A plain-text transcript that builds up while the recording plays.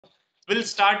we'll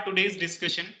start today's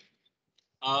discussion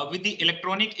with the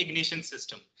electronic ignition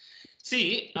system.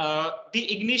 See,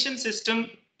 the ignition system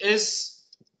is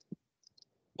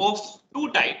of two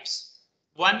types.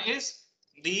 One is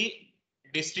the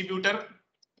distributor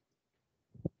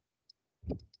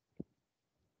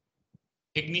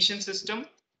ignition system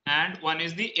and one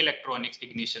is the electronics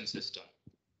ignition system.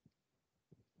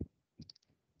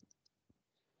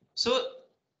 So,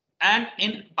 and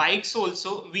in bikes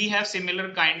also we have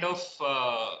similar kind of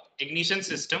ignition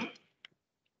system,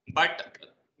 but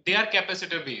they are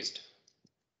capacitor based.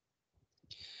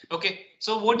 Okay,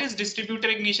 so what is distributor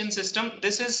ignition system?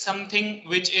 This is something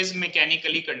which is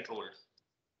mechanically controlled.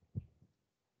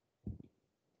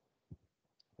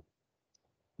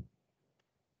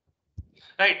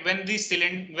 Right, when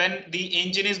the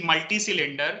engine is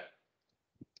multi-cylinder,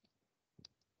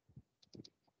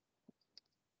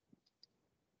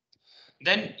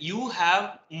 then you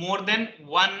have more than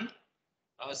one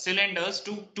cylinders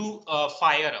to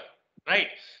fire up, right?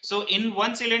 So in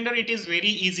one cylinder, it is very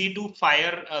easy to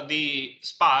fire the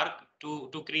spark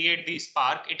to create the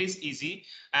spark. It is easy,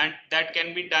 and that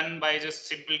can be done by just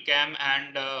simple cam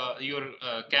and your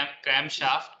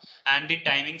crankshaft and the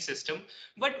timing system.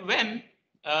 But when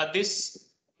this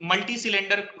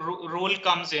multi-cylinder role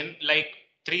comes in, like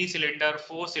 3-cylinder,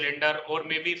 4-cylinder, or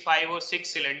maybe 5 or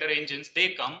 6-cylinder engines, they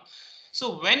come.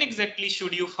 So when exactly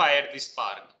should you fire the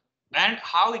spark? And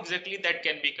how exactly that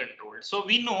can be controlled? So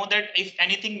we know that if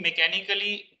anything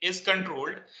mechanically is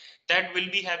controlled, that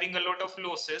will be having a lot of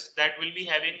losses, that will be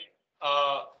having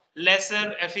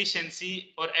lesser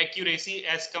efficiency or accuracy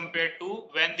as compared to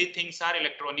when the things are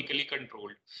electronically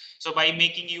controlled. So by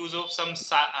making use of some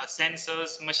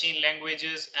sensors, machine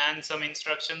languages, and some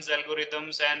instructions,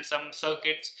 algorithms, and some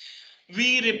circuits,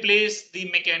 we replace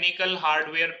the mechanical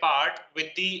hardware part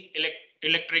with the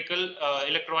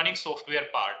electronic software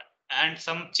part, and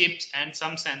some chips and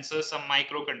some sensors, some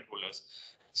microcontrollers.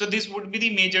 So this would be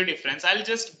the major difference. I'll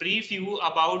just brief you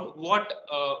about what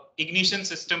ignition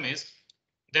system is.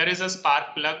 There is a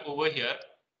spark plug over here,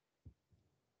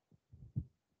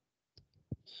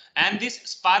 and this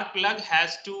spark plug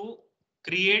has to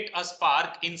create a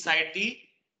spark inside the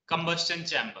combustion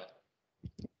chamber.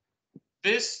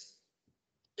 This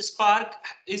spark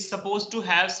is supposed to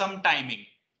have some timing.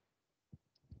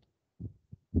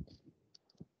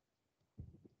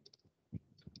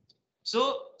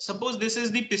 So suppose this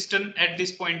is the piston at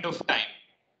this point of time.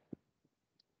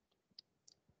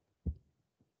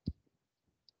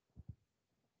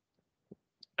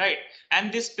 Right,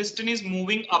 and this piston is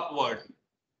moving upward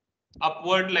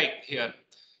like here.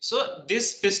 So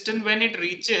this piston, when it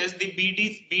reaches the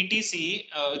BTC,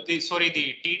 the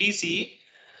TDC,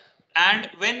 and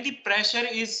when the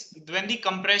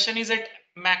compression is at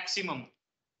maximum,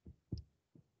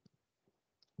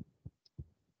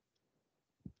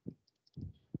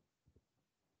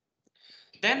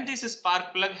 then this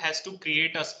spark plug has to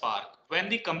create a spark when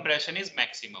the compression is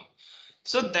maximum.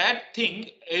 So that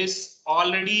thing is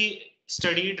already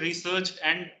studied, researched,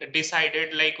 and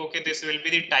decided, like, okay, this will be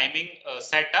the timing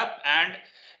setup, and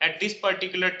at this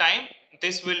particular time,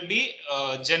 this will be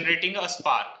generating a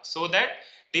spark, so that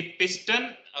the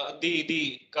piston,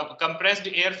 the compressed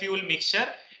air fuel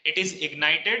mixture, it is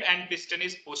ignited and piston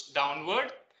is pushed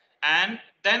downward, and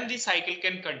then the cycle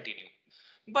can continue.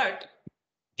 But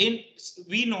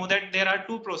we know that there are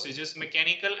two procedures,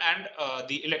 mechanical and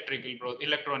the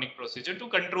electronic procedure, to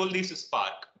control this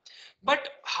spark. But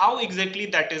how exactly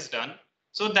that is done?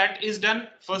 So that is done,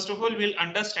 first of all, we'll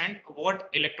understand what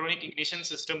electronic ignition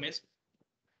system is.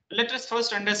 Let us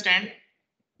first understand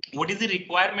what is the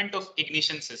requirement of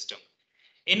ignition system.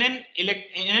 In an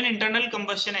internal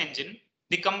combustion engine,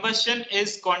 the combustion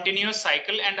is continuous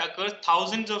cycle and occurs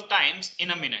thousands of times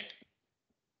in a minute.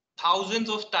 Thousands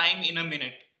of time in a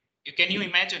minute. Can you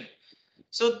imagine?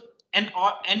 So an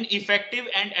effective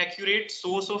and accurate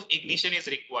source of ignition is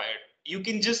required. You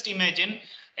can just imagine,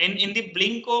 in the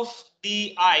blink of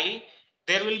the eye,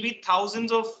 there will be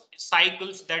thousands of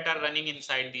cycles that are running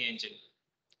inside the engine.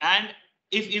 And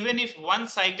even if one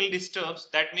cycle disturbs,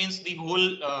 that means the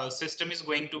whole system is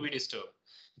going to be disturbed.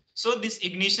 So this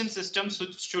ignition system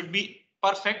should be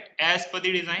perfect as per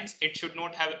the designs. It should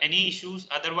not have any issues.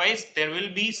 Otherwise, there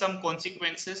will be some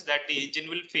consequences that the engine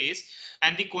will face,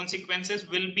 and the consequences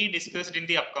will be discussed in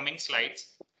the upcoming slides.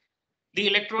 The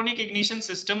electronic ignition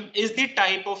system is the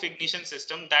type of ignition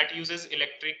system that uses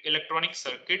electronic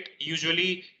circuit,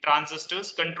 usually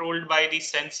transistors, controlled by the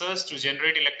sensors to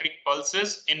generate electric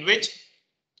pulses, in which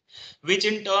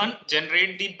in turn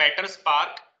generate the better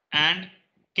spark and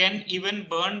can even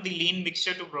burn the lean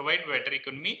mixture to provide better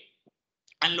economy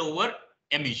and lower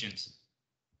emissions.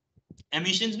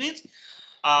 Emissions means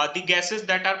the gases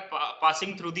that are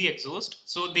passing through the exhaust,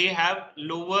 so they have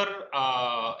lower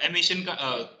emissions.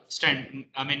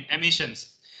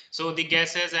 So the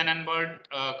gases and unburned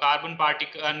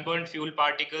unburned fuel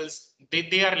particles,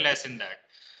 they are less in that.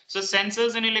 So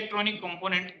sensors and electronic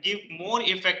component give more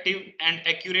effective and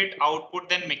accurate output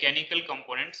than mechanical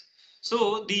components.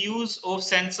 So the use of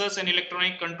sensors and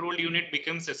electronic control unit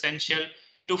becomes essential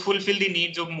to fulfill the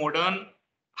needs of modern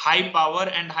high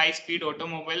power and high speed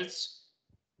automobiles,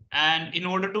 and in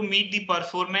order to meet the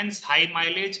performance, high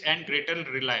mileage and greater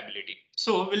reliability.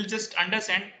 So we'll just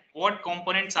understand what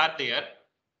components are there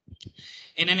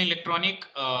in an electronic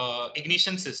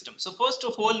ignition system. So first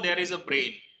of all, there is a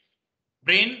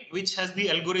brain which has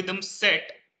the algorithm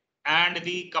set and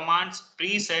the commands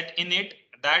preset in it,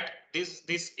 that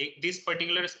this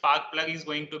particular spark plug is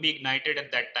going to be ignited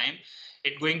at that time.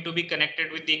 It's going to be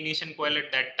connected with the ignition coil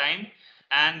at that time,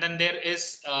 and then there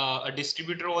is a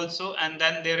distributor also, and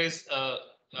then there is a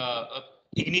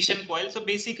ignition coil. So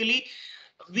basically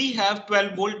we have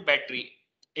 12-volt battery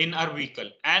in our vehicle,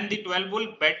 and the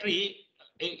 12-volt battery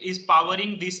is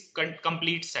powering this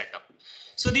complete setup.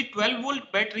 So the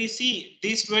 12-volt battery, see,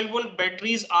 these 12-volt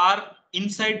batteries are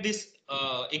inside this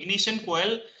ignition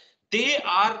coil. They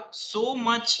are so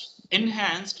much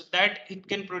enhanced that it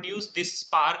can produce this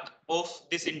spark of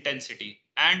this intensity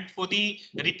and for the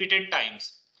repeated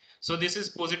times. So this is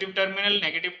positive terminal,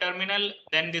 negative terminal,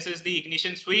 then this is the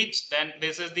ignition switch, then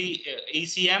this is the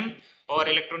ECM or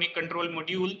electronic control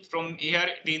module. From here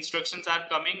the instructions are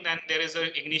coming, then there is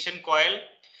a ignition coil,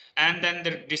 and then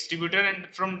the distributor,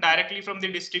 and from directly from the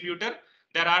distributor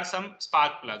there are some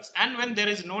spark plugs, and when there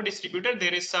is no distributor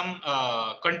there is some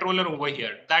controller over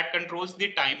here that controls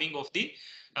the timing of the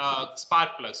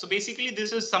spark plug. So basically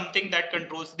this is something that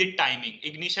controls the timing,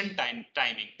 ignition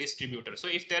timing distributor. So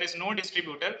if there is no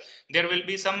distributor, there will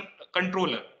be some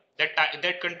controller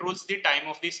that controls the time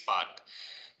of the spark.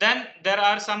 Then there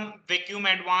are some vacuum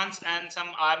advance and some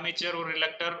armature or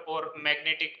reluctor or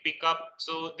magnetic pickup.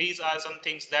 So these are some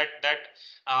things that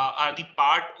are the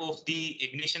part of the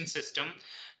ignition system.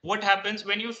 What happens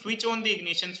when you switch on the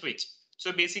ignition switch?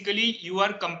 So basically you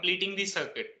are completing the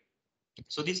circuit.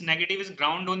 So this negative is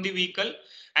ground on the vehicle,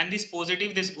 and this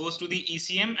positive, this goes to the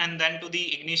ECM and then to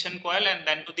the ignition coil and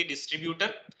then to the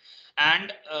distributor.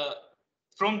 And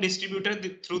from distributor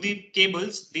through the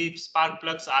cables, the spark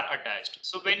plugs are attached.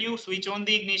 So when you switch on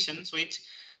the ignition switch,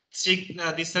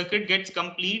 the circuit gets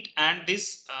complete, and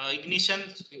this ignition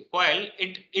coil,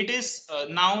 it is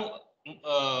now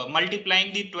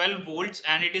multiplying the 12 volts,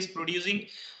 and it is producing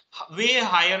way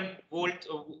higher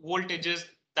voltages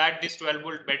that this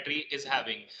 12-volt battery is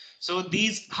having. So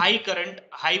these high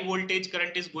voltage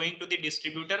current is going to the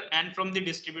distributor, and from the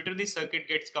distributor the circuit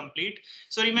gets complete.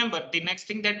 So remember, the next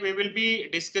thing that we will be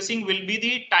discussing will be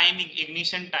the timing,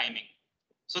 ignition timing.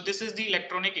 So this is the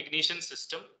electronic ignition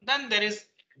system. Then there is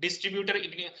distributor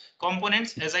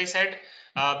components. As I said,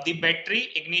 the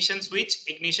battery, ignition switch,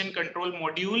 ignition control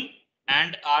module,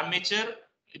 and armature,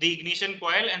 the ignition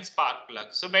coil, and spark plug.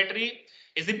 So battery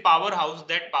is the powerhouse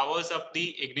that powers up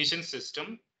the ignition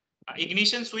system.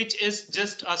 Ignition switch is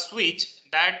just a switch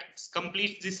that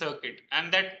completes the circuit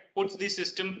and that puts the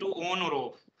system to on or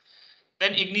off.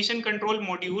 Then ignition control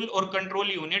module or control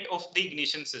unit of the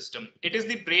ignition system. It is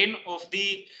the brain of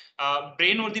the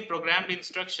brain or the programmed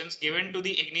instructions given to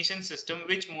the ignition system,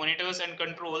 which monitors and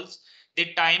controls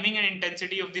the timing and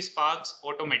intensity of the sparks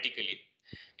automatically.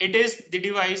 It is the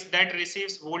device that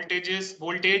receives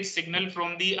voltage signal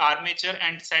from the armature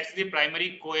and sets the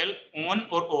primary coil on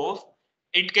or off.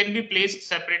 It can be placed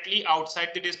separately outside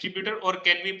the distributor or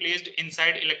can be placed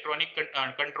inside electronic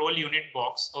control unit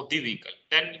box of the vehicle.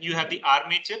 Then you have the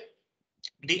armature.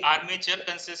 The armature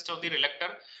consists of the reluctor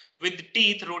with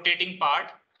teeth rotating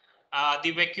part, the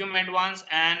vacuum advance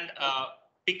and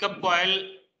pickup coil,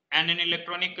 and an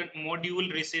electronic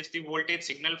module receives the voltage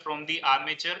signal from the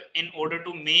armature in order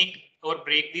to make or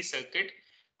break the circuit,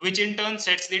 which in turn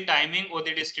sets the timing or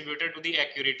the distributor to the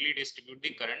accurately distribute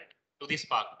the current to the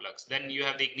spark plugs. Then you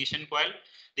have the ignition coil.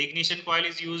 The ignition coil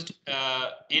is used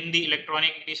in the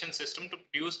electronic ignition system to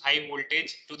produce high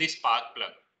voltage to the spark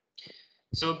plug.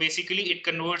 So basically it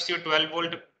converts your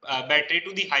 12-volt battery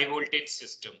to the high voltage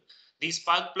system. The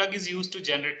spark plug is used to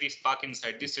generate the spark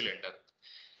inside the cylinder.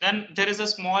 Then there is a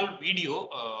small video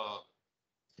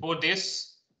for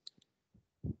this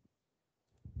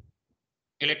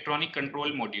electronic control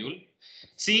module.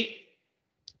 See,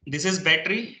 this is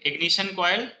battery, ignition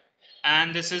coil,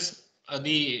 and this is I'll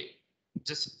play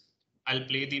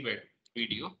the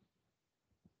video.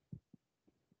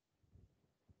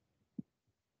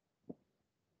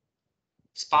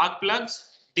 Spark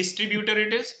plugs, distributor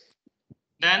it is.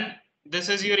 Then this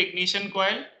is your ignition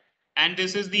coil, and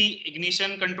this is the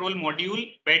ignition control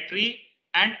module, battery,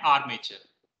 and armature.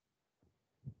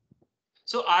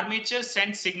 So armature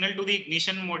sends signal to the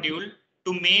ignition module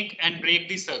to make and break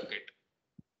the circuit,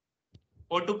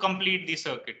 or to complete the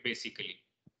circuit basically.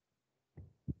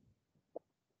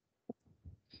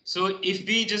 So if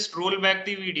we just roll back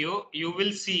the video, you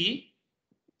will see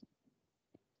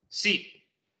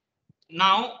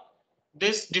now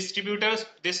this distributors,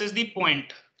 this is the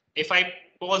point. If I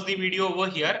pause the video over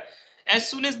here, as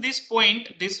soon as this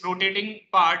point, this rotating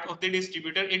part of the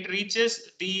distributor, it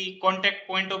reaches the contact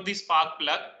point of the spark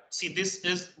plug. See, this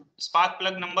is spark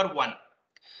plug number 1,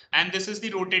 and this is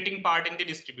the rotating part in the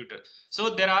distributor. So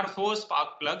there are 4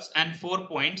 spark plugs and 4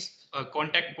 points,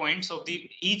 contact points of the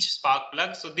each spark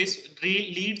plug. So this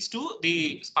leads to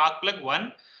the spark plug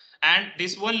 1, and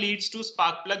this one leads to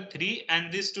spark plug 3,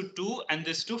 and this to 2, and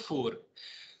this to 4.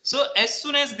 So as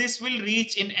soon as this will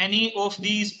reach in any of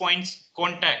these points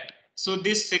contact, so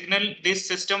this signal, this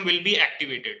system will be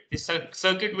activated. This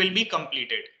circuit will be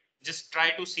completed. Just try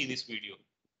to see this video.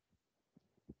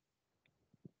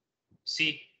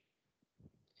 See.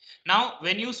 Now,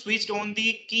 when you switched on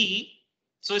the key,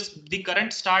 so the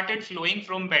current started flowing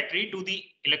from battery to the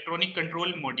electronic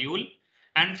control module,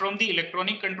 and from the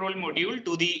electronic control module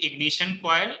to the ignition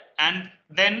coil, and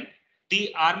then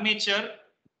the armature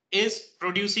is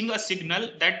producing a signal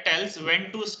that tells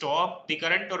when to stop the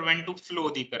current or when to flow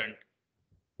the current.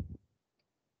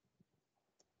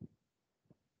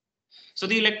 So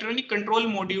the electronic control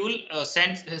module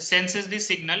senses the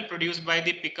signal produced by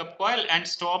the pickup coil and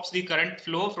stops the current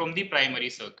flow from the primary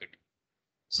circuit.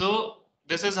 So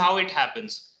this is how it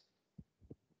happens.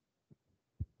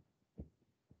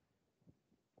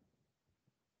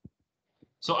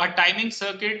 So a timing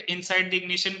circuit inside the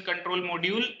ignition control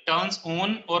module turns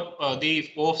on or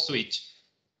the off switch.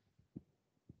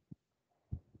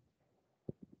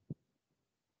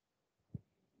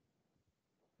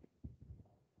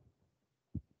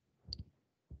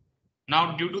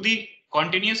 Now, due to the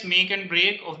continuous make and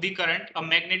break of the current, a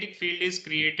magnetic field is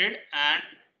created, and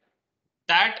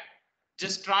that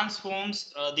just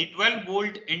transforms the 12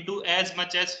 volt into as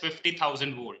much as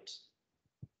 50,000 volts.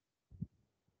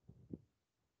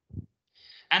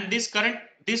 And this current,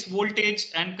 this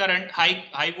voltage and current,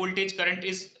 high voltage current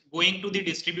is going to the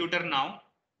distributor now.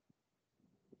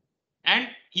 And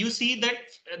you see that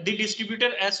the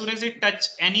distributor, as soon as it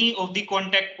touches any of the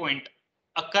contact point,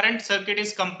 a current circuit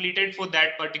is completed for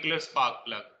that particular spark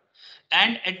plug.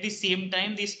 And at the same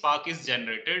time, the spark is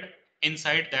generated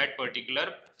inside that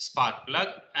particular spark plug.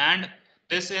 And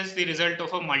this is the result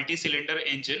of a multi-cylinder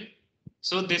engine.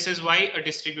 So this is why a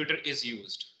distributor is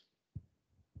used.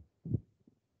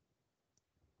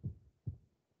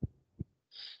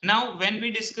 Now, when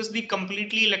we discuss the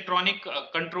completely electronic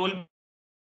control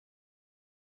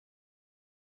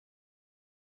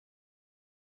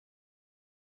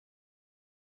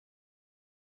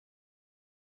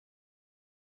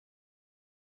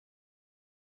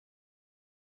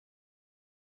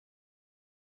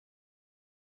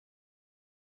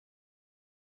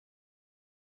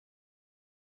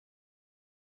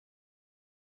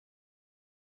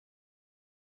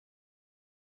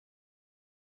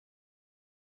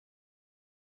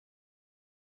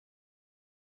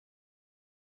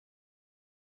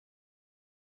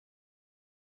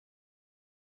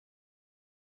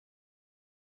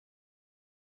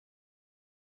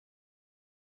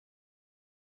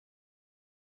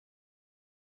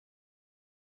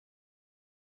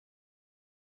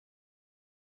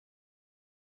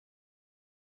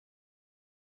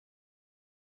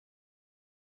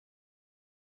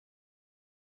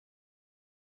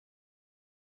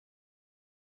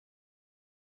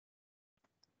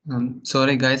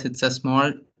Sorry guys, it's a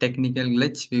small technical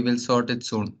glitch. We will sort it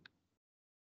soon.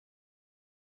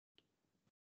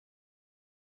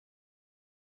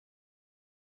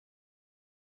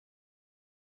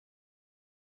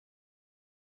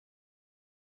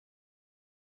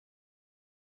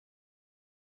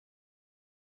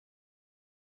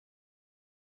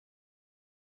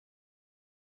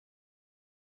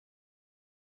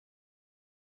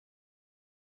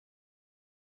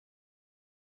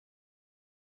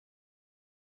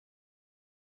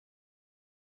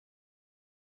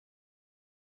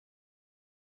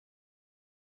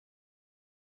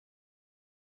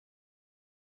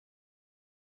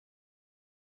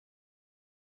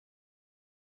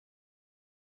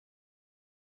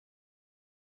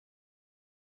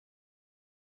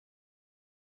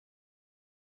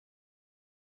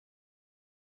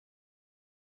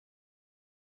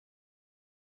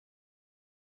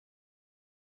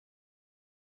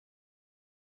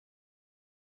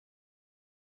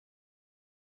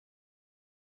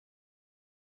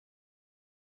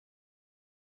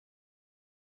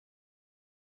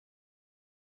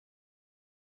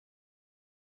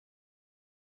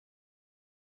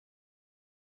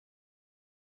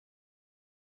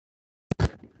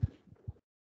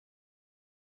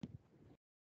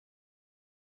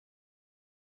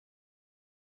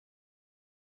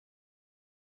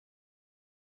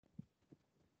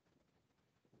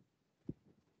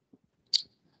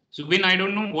 So Bin, I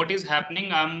don't know what is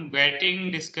happening. I'm getting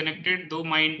disconnected, though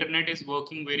my internet is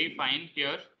working very fine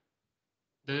here.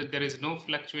 There is no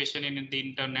fluctuation in the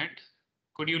internet.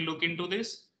 Could you look into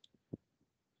this?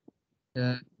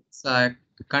 Yeah, so I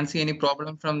can't see any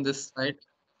problem from this side.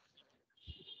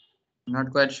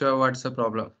 Not quite sure what's the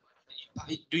problem.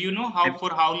 Do you know how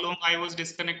for how long I was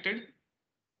disconnected?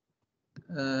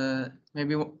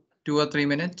 Maybe 2 or 3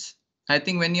 minutes. I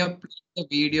think when you played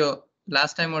the video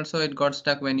last time also it got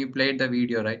stuck when you played the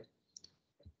video, right?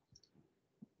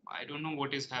 I don't know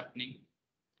what is happening.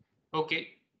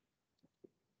 Okay.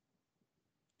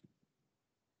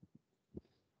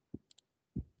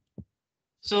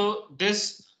 So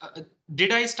this,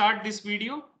 did I start this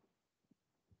video?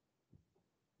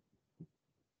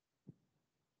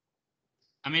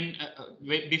 I mean,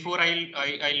 before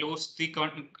I lost the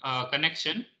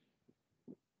connection,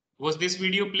 was this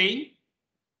video playing?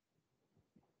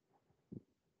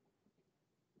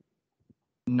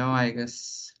 No, I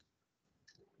guess.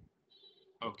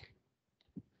 Okay.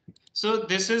 So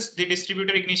this is the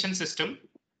distributor ignition system.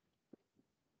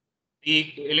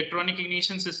 The electronic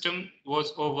ignition system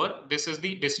was over. This is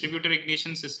the distributor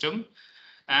ignition system.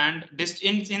 And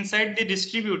inside the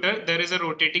distributor, there is a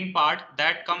rotating part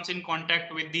that comes in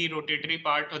contact with the rotatory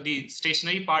part or the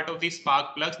stationary part of the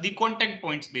spark plugs, the contact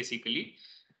points basically.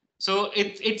 So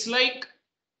it's like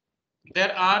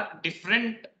there are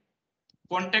different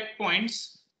contact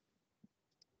points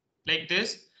like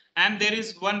this, and there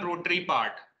is one rotary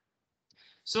part.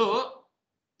 So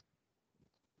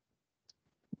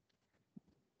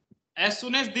as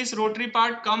soon as this rotary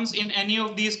part comes in any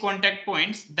of these contact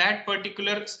points, that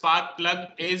particular spark plug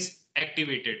is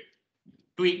activated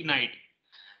to ignite.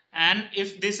 And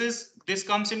if this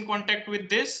comes in contact with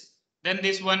this, then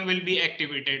this one will be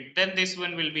activated, then this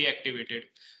one will be activated.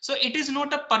 So it is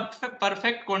not a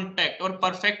perfect contact or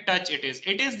perfect touch. It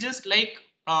is just like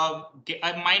a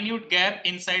minute gap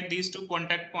inside these two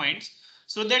contact points,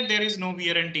 so that there is no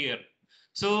wear and tear.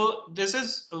 So this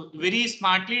is very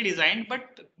smartly designed,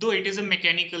 but though it is a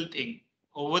mechanical thing,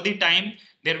 over the time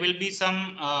there will be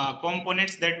some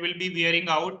components that will be wearing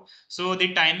out, so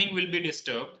the timing will be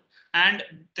disturbed. And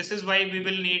this is why we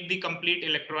will need the complete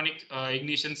electronic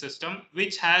ignition system,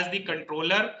 which has the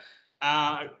controller,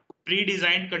 uh,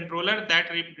 pre-designed controller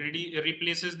that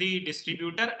replaces the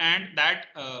distributor, and that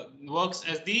works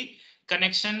as the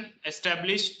connection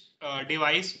established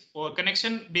device, or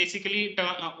connection basically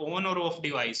on or off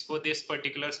device for this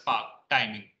particular spark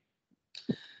timing.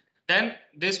 Then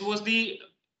this was the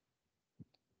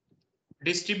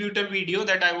distributor video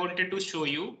that I wanted to show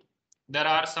you. There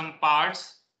are some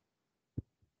parts.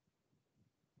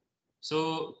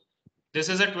 So this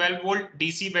is a 12-volt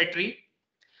DC battery,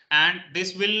 and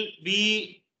this will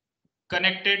be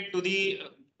connected to the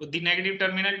negative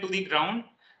terminal to the ground,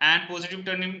 and positive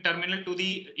terminal to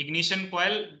the ignition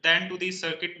coil, then to the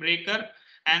circuit breaker,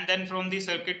 and then from the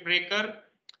circuit breaker,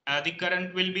 the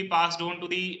current will be passed on to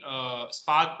the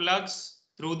spark plugs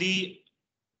through the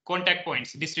contact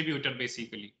points, distributor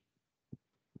basically.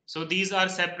 So these are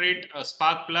separate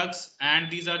spark plugs, and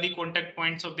these are the contact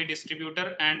points of the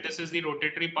distributor, and this is the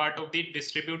rotatory part of the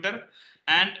distributor.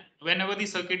 And whenever the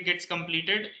circuit gets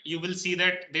completed, you will see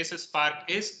that this spark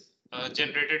is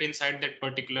generated inside that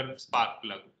particular spark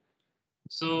plug.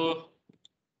 So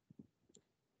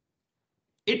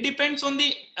it depends on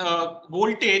the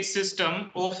voltage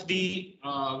system of the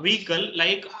vehicle,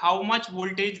 like how much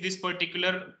voltage this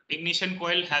particular ignition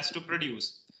coil has to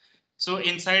produce. So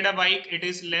inside a bike it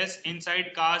is less,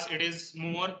 inside cars it is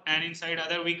more, and inside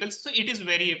other vehicles so it is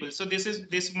variable. So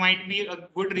this might be a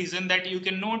good reason that you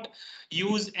cannot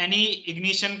use any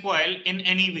ignition coil in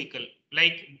any vehicle.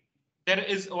 Like, there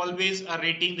is always a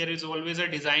rating, there is always a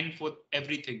design for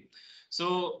everything.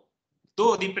 So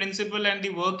though the principle and the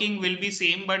working will be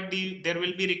same, but there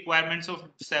will be requirements of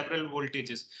several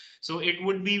voltages. So it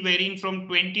would be varying from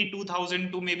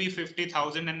 22,000 to maybe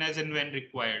 50,000, and as and when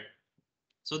required.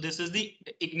 So this is the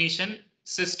ignition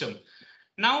system.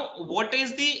 Now, what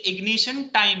is the ignition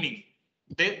timing?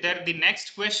 The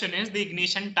next question is the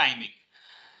ignition timing.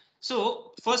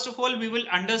 So first of all, we will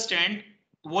understand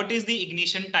what is the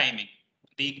ignition timing.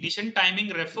 The ignition timing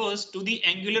refers to the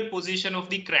angular position of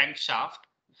the crankshaft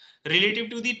relative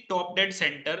to the top dead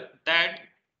center, that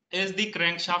is the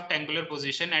crankshaft angular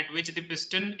position at which the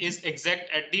piston is exact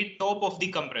at the top of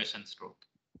the compression stroke.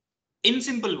 In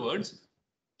simple words,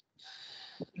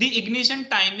 the ignition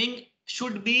timing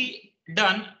should be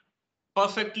done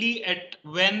perfectly at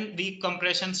when the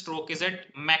compression stroke is at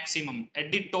maximum,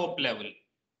 at the top level.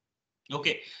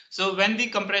 Okay, so when the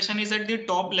compression is at the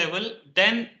top level,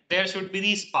 then there should be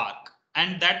the spark.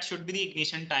 and that should be the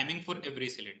ignition timing for every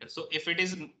cylinder. So if it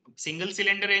is single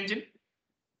cylinder engine,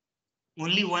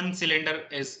 only one cylinder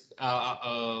is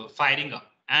firing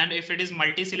up, and if it is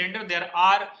multi-cylinder, there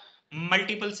are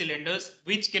multiple cylinders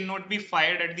which cannot be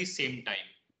fired at the same time.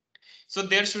 So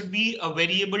there should be a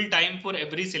variable time for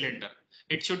every cylinder.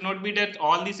 It should not be that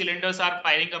all the cylinders are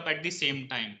firing up at the same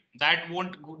time. That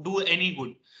won't do any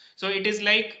good. So it is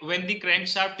like when the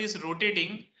crankshaft is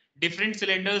rotating, different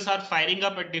cylinders are firing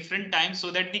up at different times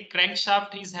so that the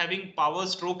crankshaft is having power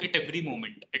stroke at every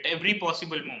moment, at every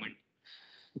possible moment.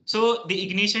 So the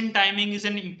ignition timing is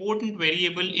an important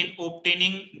variable in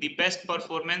obtaining the best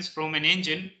performance from an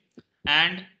engine,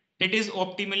 and it is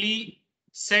optimally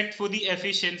set for the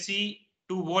efficiency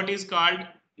to what is called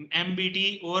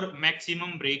MBT or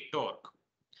maximum brake torque.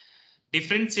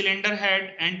 Different cylinder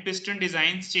head and piston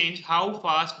designs change how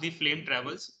fast the flame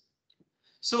travels.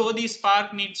 So the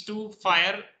spark needs to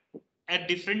fire at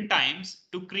different times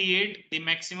to create the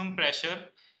maximum pressure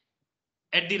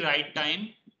at the right time,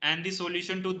 and the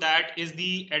solution to that is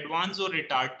the advance or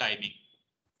retard timing.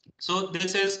 So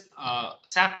this is a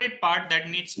separate part that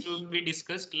needs to be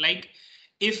discussed, like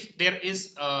if there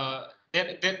is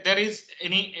there is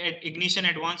any ignition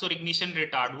advance or ignition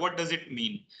retard, what does it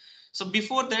mean? So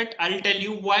before that, I'll tell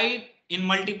you why in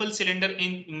multiple cylinder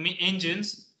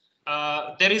engines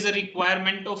there is a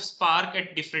requirement of spark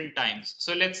at different times.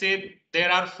 So let's say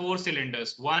there are 4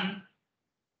 cylinders, 1,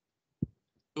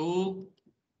 2,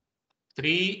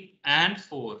 3 and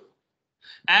 4,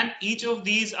 and each of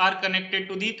these are connected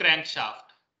to the crankshaft.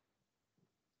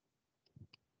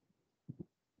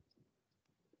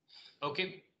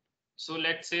 Okay, so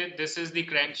let's say this is the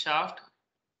crankshaft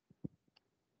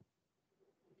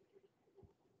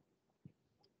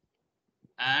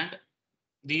and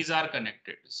these are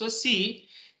connected. So see,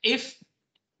 if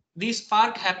the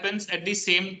spark happens at the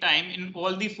same time in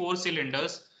all the 4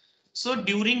 cylinders, so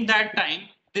during that time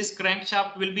this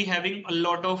crankshaft will be having a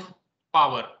lot of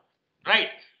power, right?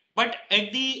 But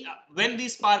at the when the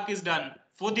spark is done,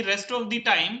 for the rest of the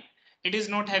time it is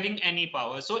not having any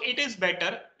power. So it is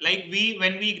better, like we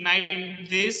when we ignite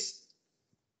this,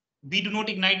 we do not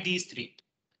ignite these three.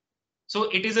 So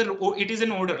it is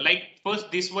an order, like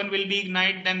first this one will be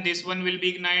ignited, then this one will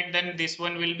be ignited, then this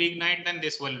one will be ignited, then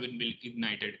this one will be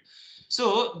ignited.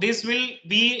 So this will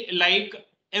be like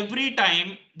every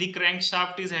time the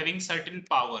crankshaft is having certain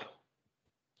power,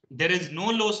 there is no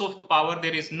loss of power,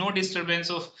 there is no disturbance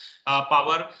of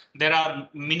power, there are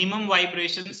minimum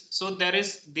vibrations. So there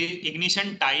is the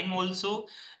ignition time also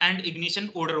and ignition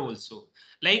order also.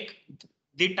 Like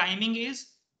the timing is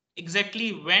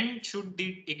exactly when should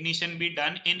the ignition be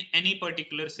done in any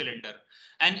particular cylinder,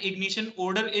 and ignition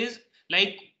order is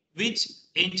like which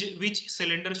engine, which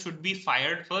cylinder should be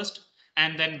fired first,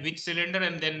 and then which cylinder,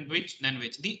 and then which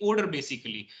the order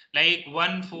basically, like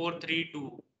 1 4 3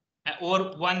 2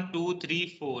 or 1 2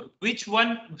 3 4, which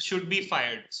one should be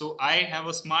fired. So I have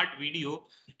a smart video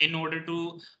in order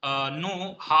to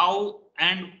know how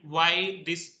and why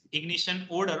this ignition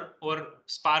order or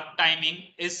spark timing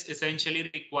is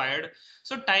essentially required.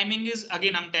 So timing is,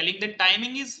 again I'm telling, that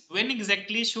timing is when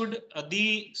exactly should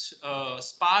the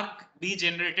spark be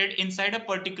generated inside a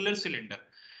particular cylinder.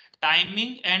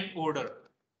 Timing and order,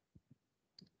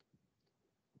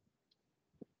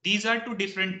 these are two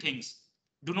different things.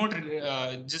 Do not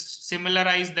just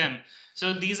similarize them.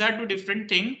 So these are two different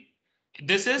things.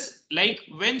 This is like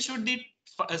when should the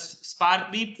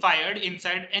spark be fired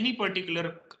inside any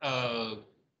particular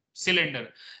cylinder,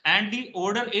 and the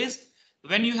order is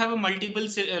when you have a multiple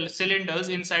cylinders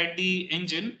inside the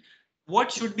engine,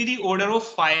 what should be the order of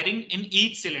firing in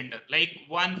each cylinder, like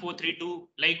 1 4 3 2,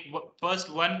 like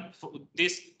first one,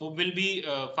 this will be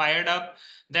fired up,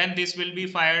 then this will be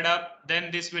fired up, then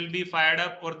this will be fired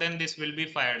up, or then this will be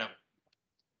fired up,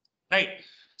 right?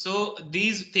 So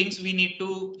these things we need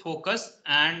to focus,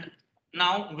 and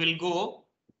now we'll go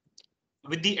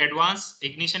with the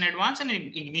ignition advance and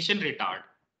ignition retard.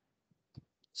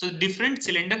 So different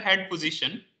cylinder head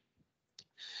position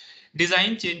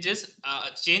design changes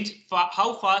change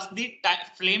how fast the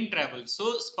flame travels.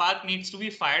 So spark needs to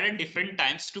be fired at different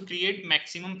times to create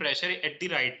maximum pressure at the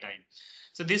right time.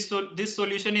 So this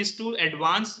solution is to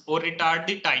advance or retard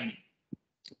the timing.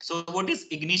 So what is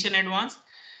ignition advance?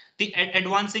 The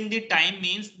advancing the time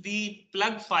means the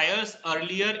plug fires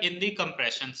earlier in the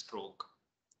compression stroke.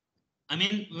 I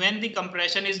mean, when the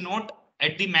compression is not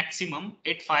at the maximum,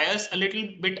 it fires a little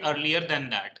bit earlier than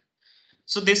that.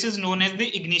 So this is known as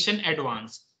the ignition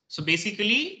advance. So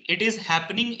basically it is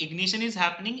happening, ignition is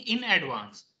happening in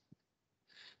advance.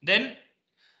 Then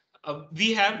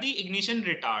we have the ignition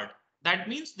retard. That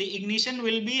means the ignition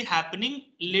will be happening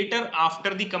later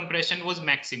after the compression was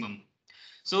maximum.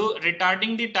 So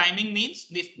retarding the timing means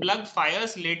the plug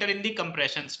fires later in the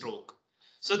compression stroke.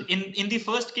 So in the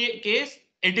first case,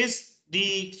 it is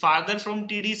the farther from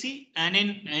TDC, and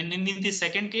in the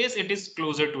second case, it is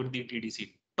closer to the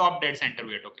TDC. Top dead center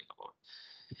we are talking about.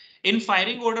 In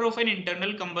firing order of an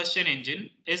internal combustion engine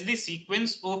is the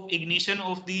sequence of ignition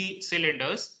of the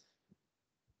cylinders,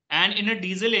 and in a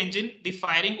diesel engine, the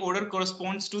firing order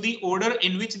corresponds to the order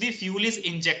in which the fuel is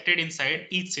injected inside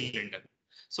each cylinder.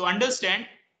 So understand,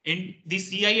 in the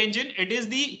CI engine, it is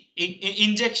the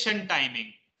injection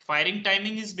timing. Firing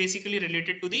timing is basically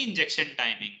related to the injection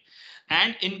timing.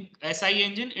 And in SI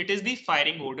engine, it is the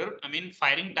firing order,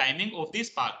 firing timing of the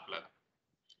spark plug.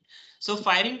 So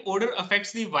firing order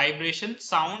affects the vibration,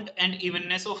 sound, and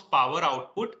evenness of power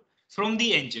output from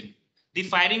the engine. The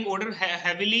firing order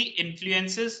heavily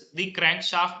influences the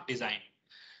crankshaft design.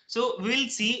 So we'll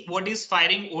see what is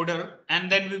firing order,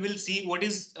 and then we will see what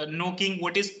is knocking,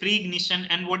 what is pre-ignition,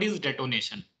 and what is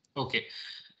detonation. Okay.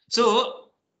 So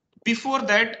before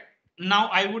that, now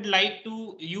I would like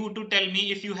you to tell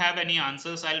me if you have any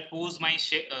answers. I'll pause my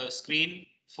screen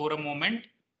for a moment.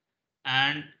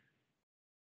 And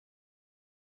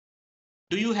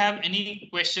do you have any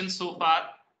questions so far?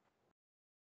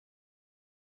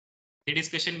 The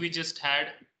discussion we just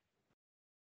had.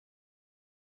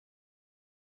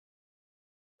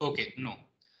 Okay, no.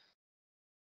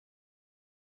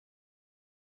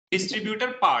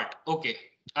 Distributor part. Okay,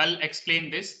 I'll explain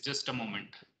this just a moment.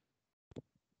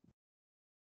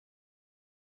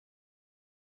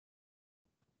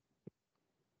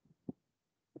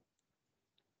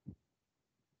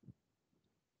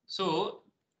 So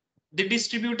the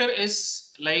distributor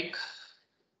is like,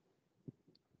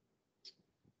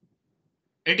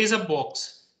 it is a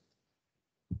box,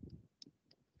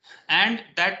 and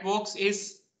that box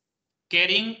is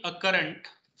carrying a current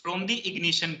from the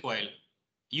ignition coil.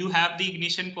 You have the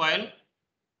ignition coil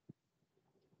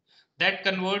that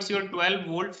converts your 12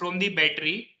 volt from the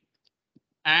battery,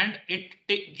 and it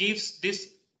gives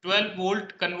this 12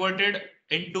 volt converted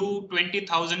into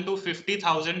 20,000 to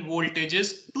 50,000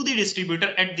 voltages to the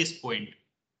distributor at this point,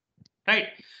 right?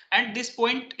 And this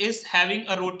point is having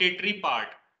a rotatory part,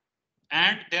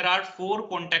 and there are 4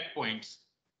 contact points,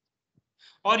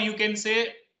 or you can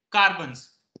say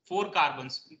carbons, 4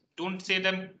 carbons. Don't say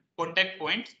them contact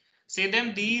points, say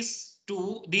them these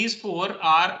 4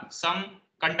 are some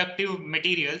conductive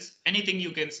materials, anything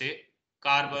you can say,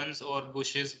 carbons or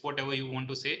bushes, whatever you want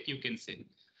to say, you can say.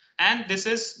 And this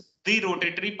is the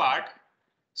rotatory part.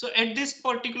 So at this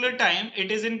particular time,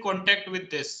 it is in contact with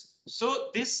this. So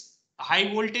this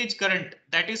high voltage current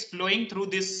that is flowing through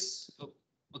this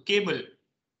cable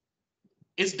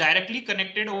is directly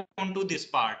connected onto this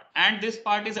part, and this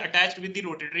part is attached with the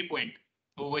rotatory point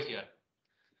over here.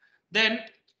 Then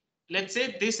let's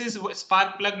say this is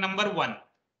spark plug number 1.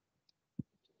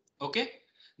 Okay,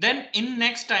 then in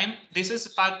next time, this is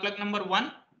spark plug number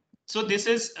 1. So this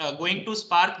is going to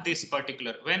spark this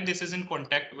particular when this is in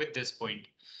contact with this point.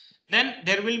 Then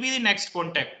there will be the next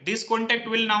contact. This contact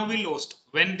will now be lost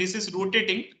when this is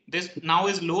rotating. This now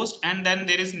is lost, and then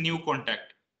there is new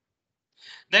contact.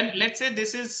 Then let's say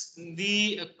this is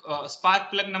the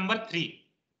spark plug number 3.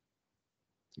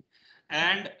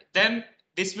 And then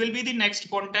this will be the next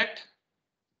contact.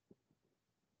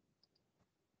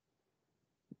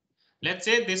 Let's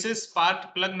say this is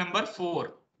spark plug number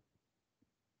 4.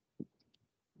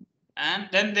 And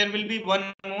then there will be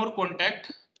one more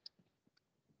contact.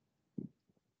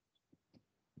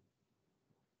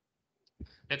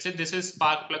 Let's say this is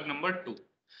spark plug number 2.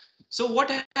 So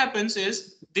what happens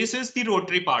is, this is the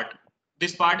rotary part.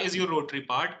 This part is your rotary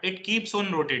part. It keeps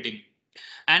on rotating.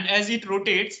 And as it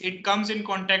rotates, it comes in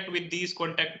contact with these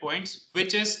contact points,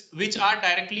 which are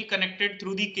directly connected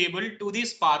through the cable to the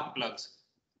spark plugs.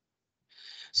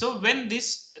 So when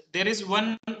there is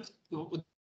one,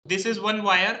 this is one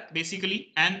wire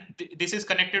basically, and this is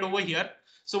connected over here.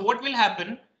 So what will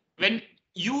happen when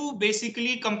you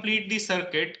basically complete the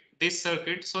circuit, this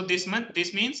circuit? So this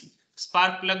means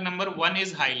spark plug number 1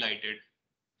 is highlighted.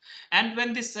 And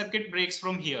when this circuit breaks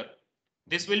from here,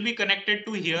 this will be connected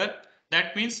to here.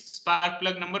 That means spark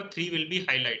plug number 3 will be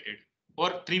highlighted,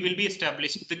 or 3 will be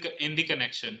established in the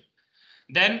connection.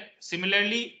 Then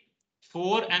similarly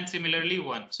 4, and similarly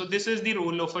 1. So this is the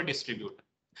role of a distributor.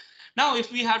 Now,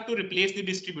 if we have to replace the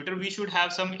distributor, we should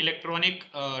have some electronic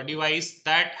device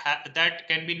that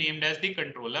can be named as the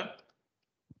controller.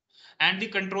 And the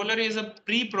controller is a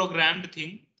pre-programmed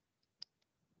thing.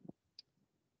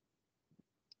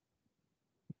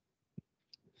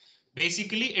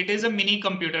 Basically, it is a mini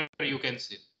computer, you can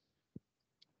say.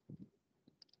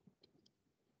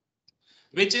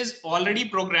 which is already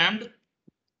programmed.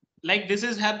 Like this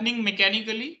is happening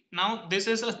mechanically. Now there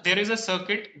is a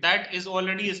circuit that is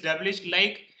already established,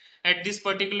 like at this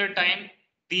particular time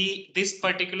this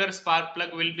particular spark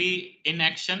plug will be in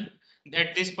action,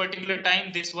 at this particular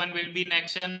time this one will be in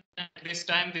action, at this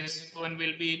time this one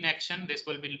will be in action, this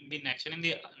will be in action in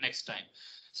the next time.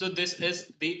 So this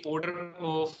is the order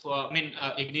of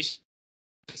ignition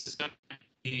system,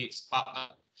 the spark.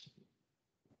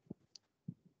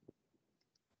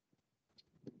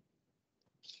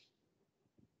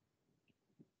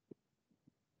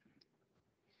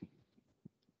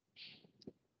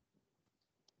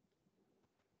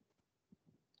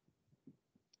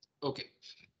 Okay.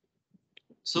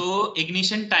 So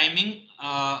ignition timing,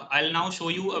 I'll now show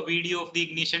you a video of the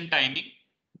ignition timing.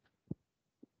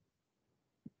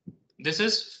 This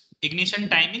is ignition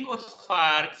timing or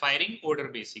firing order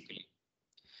basically.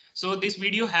 So this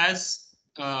video has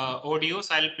audio,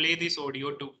 so I'll play this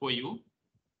audio for you.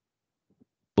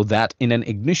 That in an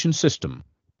ignition system,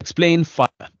 explain fire.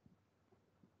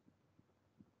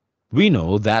 We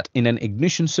know that in an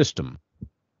ignition system,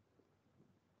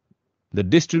 the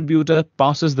distributor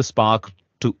passes the spark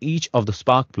to each of the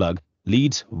spark plug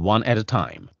leads one at a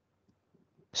time.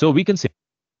 So we can say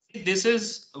this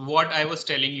is what I was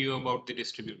telling you about the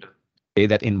distributor.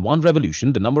 That in one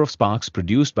revolution, the number of sparks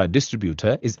produced by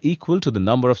distributor is equal to the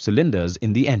number of cylinders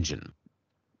in the engine.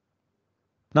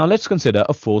 Now let's consider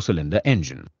a 4-cylinder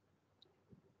engine.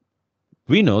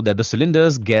 We know that the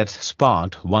cylinders get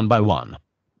sparked one by one,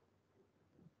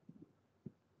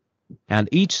 and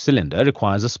each cylinder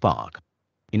requires a spark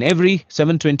in every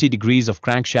 720 degrees of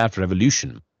crankshaft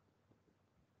revolution.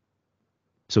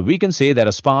 So we can say that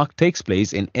a spark takes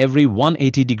place in every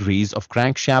 180 degrees of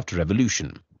crankshaft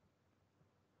revolution.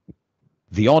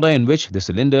 The order in which the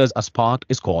cylinders are sparked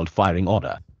is called firing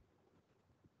order.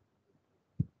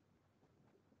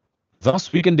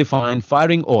 Thus, we can define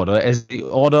firing order as the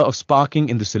order of sparking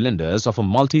in the cylinders of a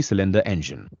multi-cylinder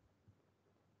engine.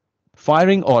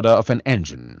 Firing order of an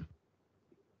engine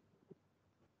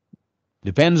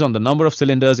depends on the number of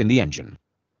cylinders in the engine.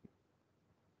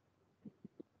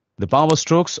 The power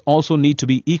strokes also need to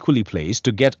be equally placed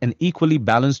to get an equally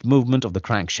balanced movement of the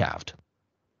crankshaft.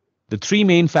 The three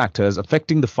main factors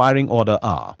affecting the firing order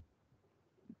are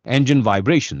engine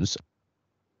vibrations,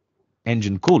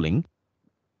 engine cooling,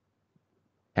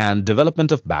 and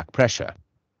development of back pressure.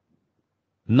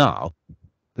 Now,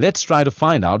 let's try to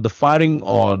find out the firing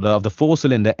order of the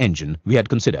 4-cylinder engine we had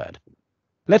considered.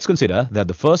 Let's consider that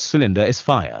the first cylinder is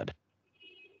fired.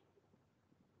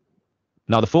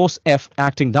 Now the force F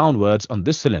acting downwards on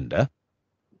this cylinder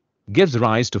gives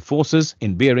rise to forces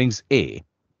in bearings A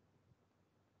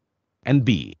and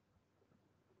B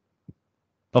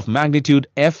of magnitude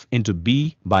F into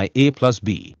B by A plus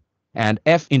B and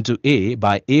F into A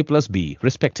by A plus B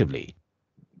respectively.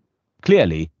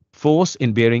 Clearly, force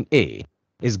in bearing A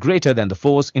is greater than the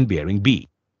force in bearing B.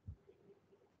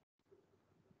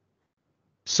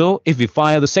 So if we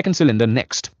fire the second cylinder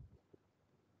next,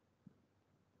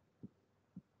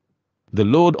 the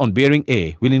load on bearing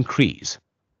A will increase,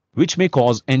 which may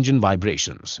cause engine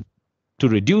vibrations. To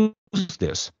reduce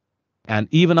this and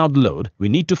even out the load, we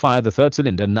need to fire the third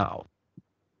cylinder now.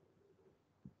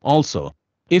 Also,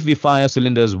 if we fire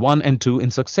cylinders 1 and 2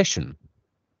 in succession,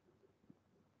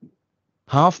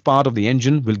 half part of the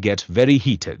engine will get very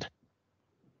heated,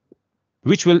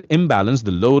 which will imbalance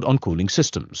the load on cooling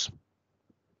systems.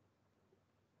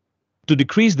 To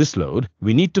decrease this load,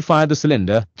 we need to fire the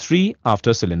cylinder 3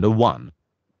 after cylinder 1.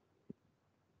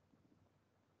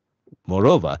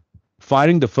 Moreover,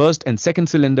 firing the first and second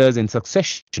cylinders in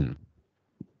succession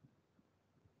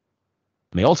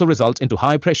may also result into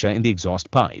high pressure in the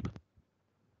exhaust pipe,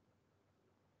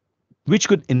 which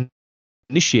could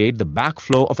initiate the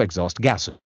backflow of exhaust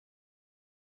gases.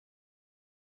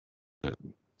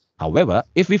 However,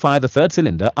 if we fire the third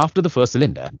cylinder after the first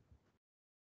cylinder,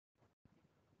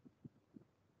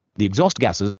 the exhaust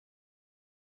gases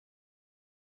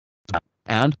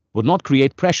and would not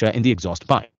create pressure in the exhaust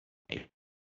pipe.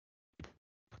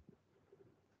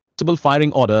 Possible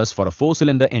firing orders for a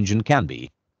 4-cylinder engine can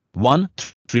be 1,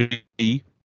 3,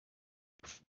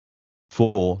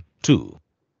 4, 2,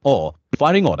 or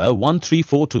firing order 1, 3,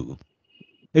 4, 2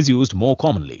 is used more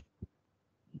commonly.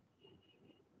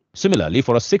 Similarly,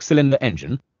 for a 6-cylinder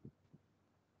engine,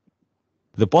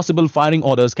 the possible firing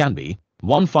orders can be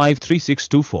 1, 5, 3, 6,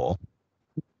 2, 4,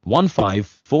 1, 5,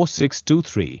 4, 6, 2,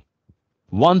 3,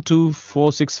 1, 2,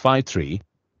 4, 6, 5, 3,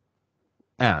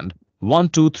 and 1,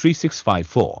 2, 3, 6, 5,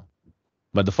 4.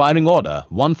 But the firing order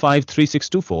 1, 5, 3, 6,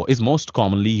 2, 4 is most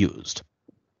commonly used.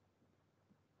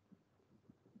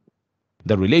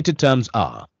 The related terms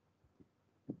are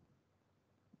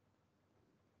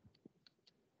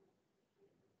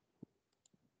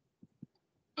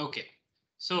Okay,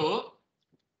 so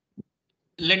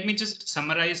let me just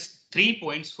summarize 3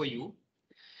 points for you.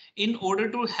 In order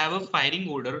to have a firing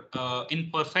order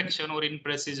in perfection or in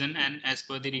precision and as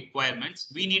per the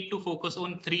requirements, we need to focus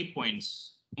on 3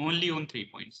 points, only on 3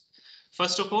 points.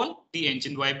 First of all, the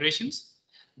engine vibrations.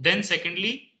 Then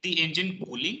secondly, the engine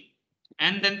cooling.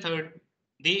 And then third,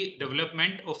 the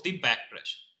development of the back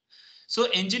pressure. So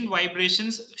engine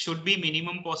vibrations should be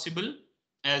minimum possible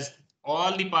as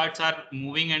all the parts are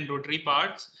moving and rotary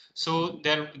parts. So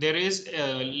there is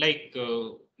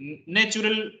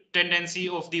natural tendency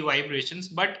of the vibrations,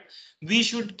 but we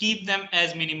should keep them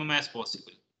as minimum as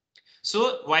possible.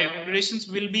 So vibrations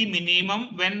will be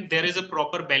minimum when there is a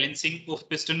proper balancing of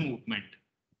piston movement.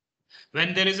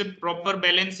 When there is a proper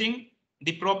balancing,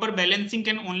 the proper balancing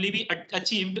can only be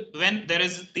achieved when there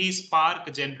is the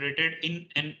spark generated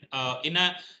uh, in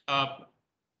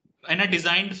a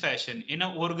designed fashion, in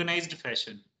an organized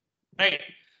fashion, right?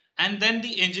 And then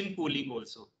the engine cooling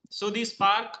also. So the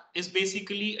spark is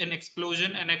basically an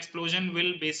explosion. An explosion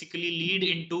will basically lead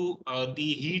into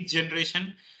the heat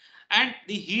generation, and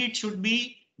the heat should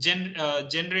be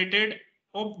generated.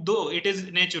 Although it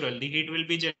is natural, the heat will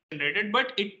be generated,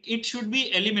 but it should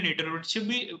be eliminated, or it should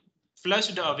be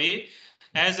flushed away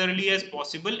as early as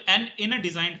possible and in a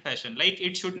designed fashion. Like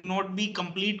it should not be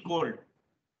complete cold.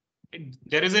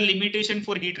 There is a limitation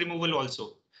for heat removal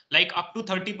also. Like up to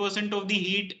 30% of the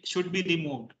heat should be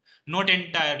removed, not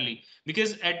entirely,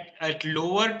 because at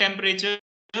lower temperatures,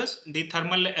 the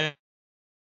thermal efficiency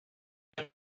of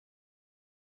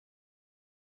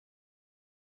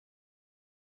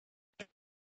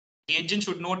the engine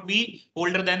should not be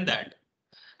older than that.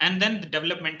 And then the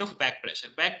development of back pressure.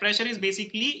 Back pressure is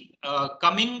basically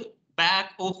coming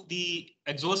back of the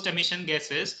exhaust emission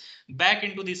gases back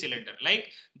into the cylinder.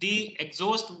 Like the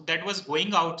exhaust that was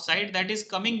going outside, that is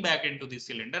coming back into the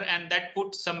cylinder, and that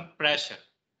puts some pressure.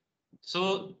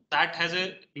 So that has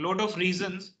a lot of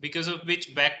reasons because of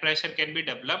which back pressure can be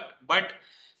developed, but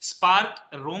spark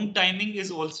wrong timing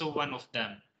is also one of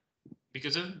them,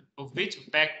 because of which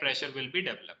back pressure will be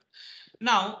developed.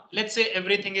 Now, let's say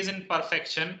everything is in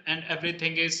perfection and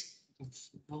everything is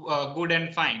good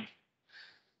and fine.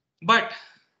 But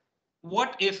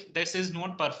what if this is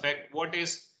not perfect? What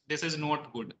is this is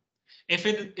not good? If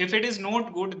it is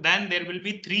not good, then there will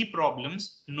be three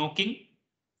problems: knocking,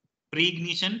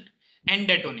 preignition, and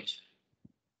detonation.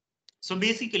 So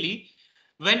basically,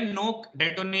 when knock,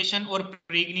 detonation, or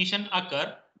preignition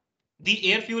occur,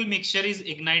 the air fuel mixture is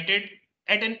ignited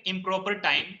at an improper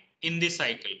time in the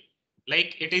cycle.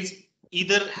 Like it is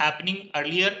either happening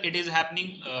earlier, it is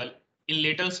happening in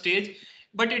later stage,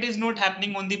 but it is not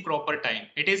happening on the proper time.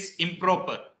 It is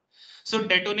improper. So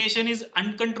detonation is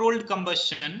uncontrolled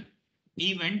combustion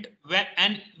event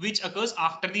and which occurs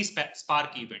after the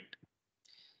spark event.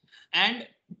 And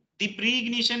the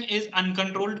pre-ignition is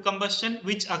uncontrolled combustion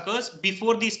which occurs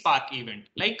before the spark event.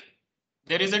 Like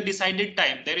there is a decided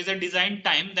time, there is a designed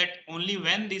time that only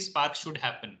when the spark should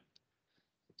happen.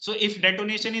 So if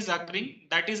detonation is occurring,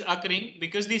 that is occurring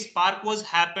because the spark was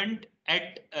happened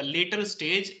at a later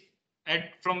stage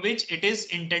from which it is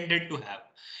intended to have.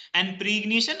 And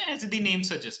pre-ignition, as the name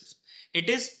suggests, it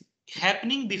is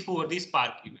happening before the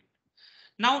spark event.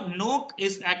 Now, knock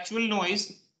is actual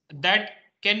noise that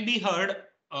can be heard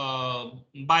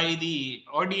by the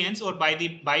audience or by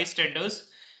the bystanders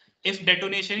if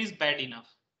detonation is bad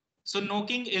enough. So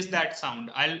knocking is that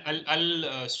sound.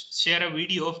 I'll share a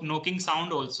video of knocking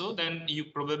sound also. Then you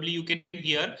can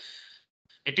hear.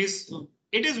 It is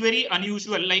very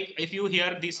unusual. Like if you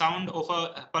hear the sound of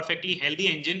a perfectly healthy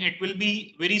engine, it will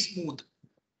be very smooth.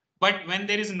 But when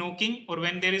there is knocking or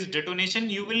when there is detonation,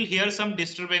 you will hear some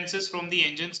disturbances from the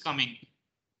engines coming.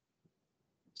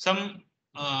 Some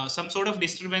sort of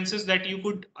disturbances that you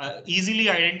could easily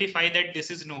identify that this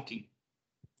is knocking.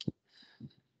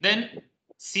 Then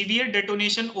severe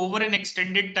detonation over an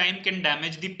extended time can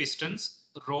damage the pistons,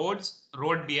 rods,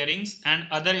 rod bearings, and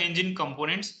other engine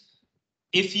components.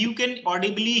 If you can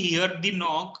audibly hear the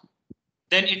knock,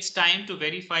 then it's time to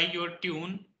verify your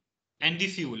tune and the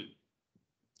fuel.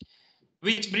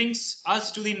 Which brings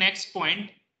us to the next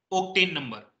point, octane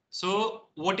number. So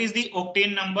what is the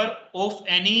octane number of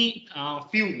any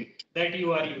fuel that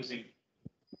you are using?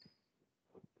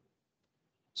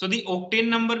 So the octane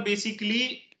number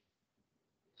basically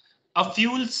a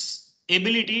fuel's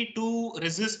ability to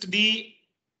resist the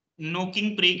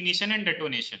knocking, preignition, and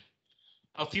detonation.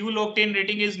 A fuel octane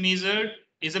rating is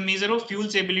a measure of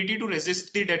fuel's ability to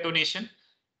resist the detonation,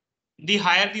 the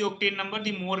higher the octane number,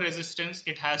 the more resistance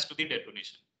it has to the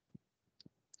detonation.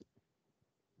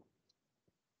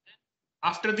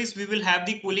 After this, we will have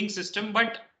the cooling system,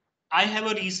 but I have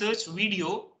a research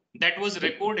video that was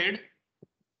recorded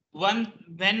when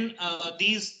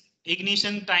these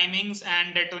ignition timings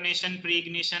and detonation,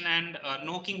 pre-ignition and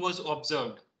knocking was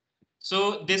observed.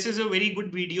 So this is a very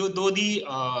good video, though the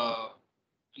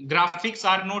graphics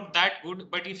are not that good,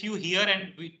 but if you hear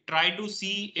and we try to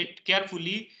see it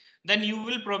carefully, then you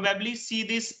will probably see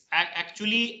this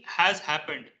actually has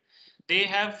happened. They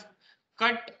have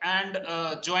cut and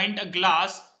joined a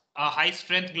glass, a high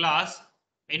strength glass,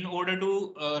 in order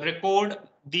to record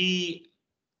the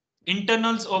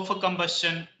internals of a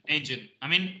combustion engine. I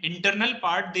mean, internal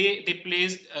part, they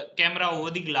placed a camera over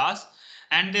the glass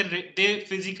and they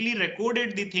physically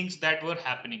recorded the things that were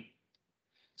happening.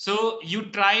 So you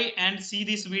try and see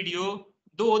this video,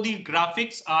 though the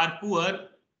graphics are poor,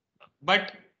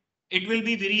 but it will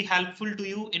be very helpful to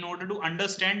you in order to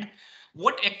understand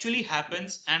what actually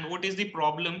happens and what is the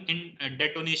problem in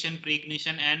detonation,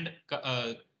 pre-ignition and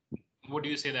what do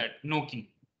you say that, knocking.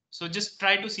 So just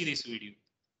try to see this video.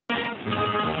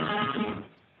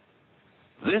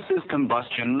 This is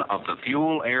combustion of the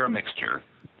fuel-air mixture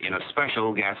in a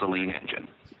special gasoline engine.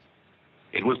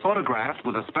 It was photographed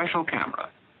with a special camera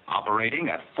operating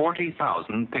at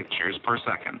 40,000 pictures per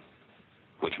second,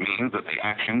 which means that the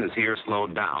action is here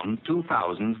slowed down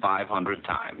 2,500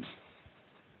 times.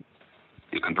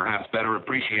 You can perhaps better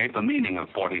appreciate the meaning of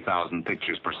 40,000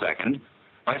 pictures per second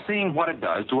by seeing what it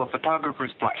does to a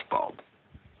photographer's flash bulb.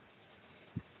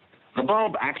 The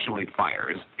bulb actually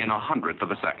fires in 1/100th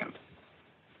of a second.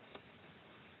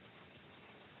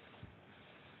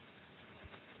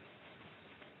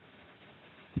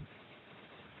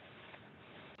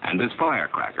 And this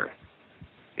firecracker,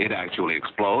 it actually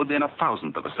explodes in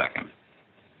 1,000th of a second.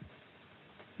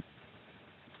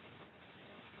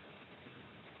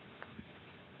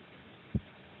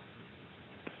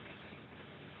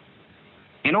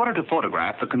 In order to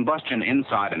photograph the combustion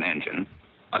inside an engine,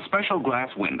 a special glass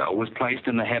window was placed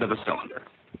in the head of the cylinder.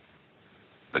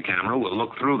 The camera will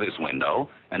look through this window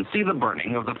and see the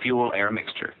burning of the fuel-air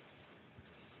mixture.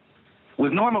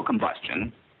 With normal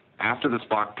combustion, after the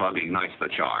spark plug ignites the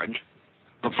charge,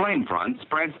 the flame front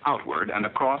spreads outward and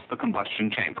across the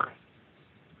combustion chamber.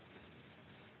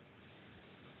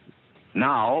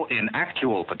 Now, in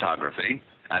actual photography,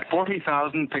 at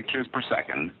 40,000 pictures per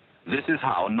second, this is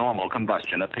how normal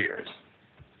combustion appears.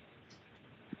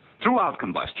 Throughout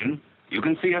combustion, you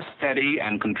can see a steady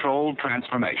and controlled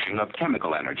transformation of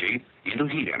chemical energy into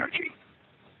heat energy.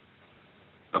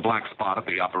 The black spot at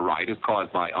the upper right is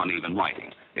caused by uneven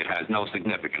lighting. It has no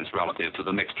significance relative to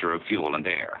the mixture of fuel and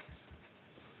air.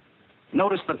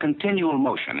 Notice the continual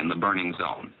motion in the burning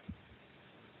zone.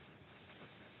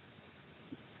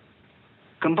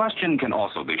 Combustion can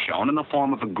also be shown in the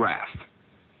form of a graph.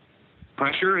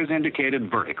 Pressure is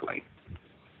indicated vertically,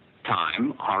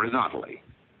 time horizontally.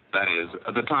 That is,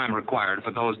 the time required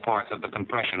for those parts of the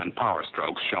compression and power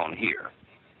strokes shown here.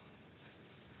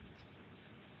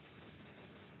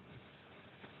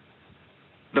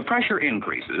 The pressure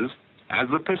increases as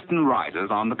the piston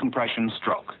rises on the compression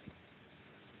stroke.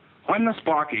 When the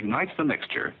spark ignites the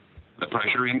mixture, the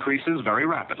pressure increases very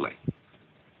rapidly.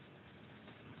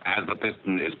 As the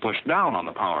piston is pushed down on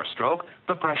the power stroke,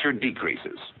 the pressure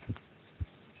decreases.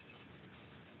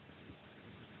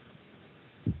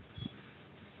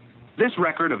 This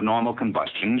record of normal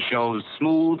combustion shows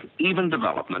smooth, even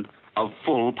development of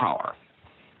full power.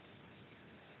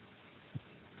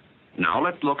 Now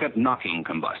let's look at knocking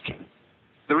combustion,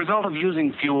 the result of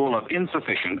using fuel of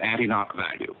insufficient anti-knock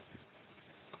value.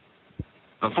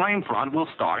 The flame front will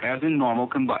start as in normal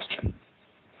combustion,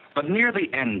 but near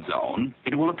the end zone,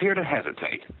 it will appear to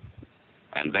hesitate,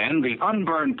 and then the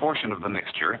unburned portion of the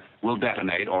mixture will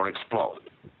detonate or explode.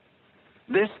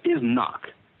 This is knock,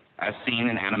 as seen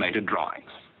in animated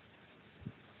drawings.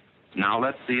 Now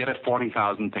let's see it at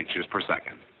 40,000 pictures per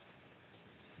second.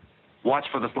 Watch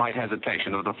for the slight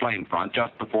hesitation of the flame front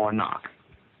just before knock,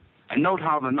 and note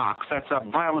how the knock sets up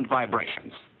violent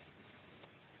vibrations.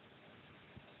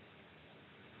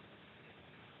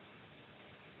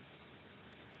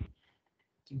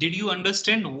 Did you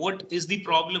understand what is the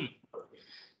problem?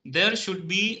 There should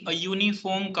be a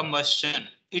uniform combustion.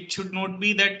 It should not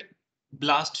be that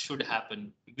blast should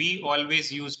happen. We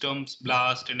always use terms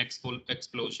blast and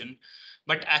explosion,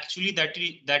 but actually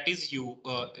that is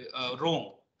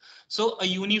wrong. So a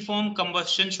uniform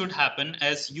combustion should happen,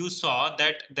 as you saw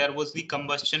that there was the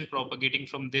combustion propagating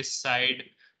from this side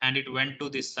and it went to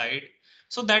this side.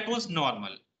 So that was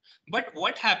normal. But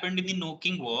what happened in the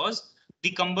knocking was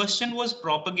the combustion was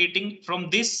propagating from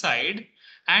this side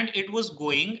and it was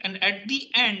going, and at the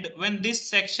end, when this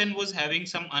section was having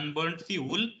some unburned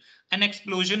fuel, an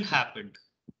explosion happened.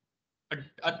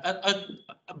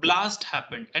 A blast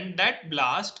happened, and that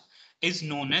blast is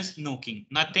known as knocking.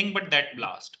 Nothing but that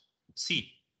blast.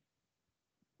 See.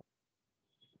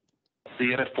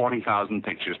 See it at 40,000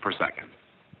 pictures per second.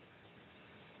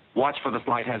 Watch for the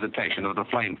slight hesitation of the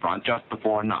flame front just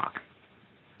before knock.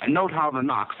 And note how the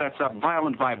knock sets up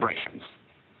violent vibrations.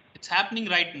 It's happening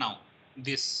right now.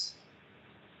 This.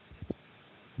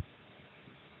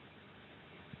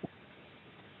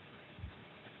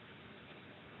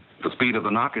 The speed of the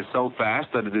knock is so fast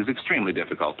that it is extremely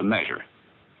difficult to measure.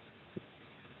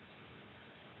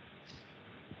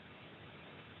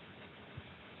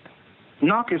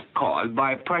 Knock is caused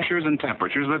by pressures and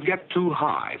temperatures that get too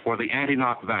high for the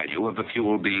anti-knock value of the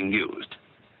fuel being used.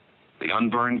 The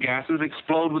unburned gases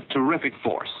explode with terrific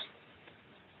force.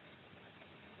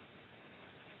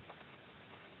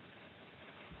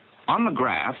 On the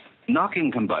graph,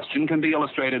 knocking combustion can be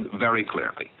illustrated very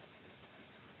clearly.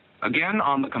 Again,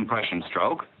 on the compression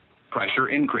stroke, pressure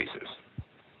increases.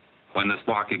 When the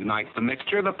spark ignites the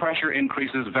mixture, the pressure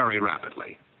increases very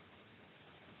rapidly.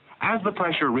 As the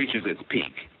pressure reaches its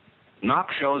peak, knock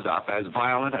shows up as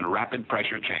violent and rapid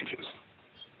pressure changes.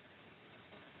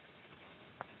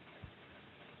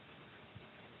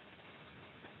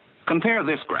 Compare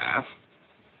this graph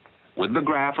with the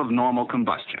graph of normal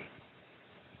combustion.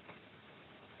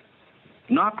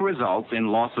 Knock results in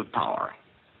loss of power.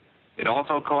 It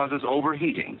also causes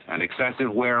overheating and excessive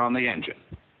wear on the engine.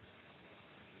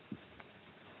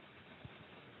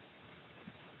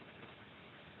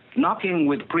 Knocking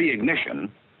with pre-ignition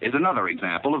is another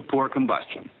example of poor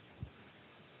combustion.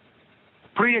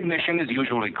 Pre-ignition is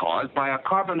usually caused by a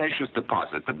carbonaceous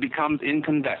deposit that becomes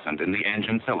incandescent in the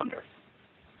engine cylinder.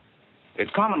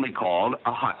 It's commonly called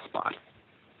a hot spot.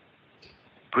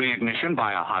 Pre-ignition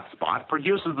by a hot spot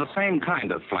produces the same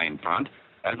kind of flame front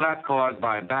as that caused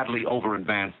by a badly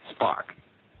over-advanced spark,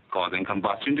 causing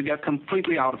combustion to get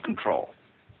completely out of control.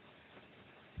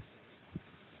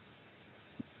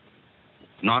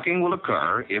 Knocking will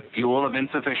occur if fuel of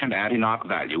insufficient anti-knock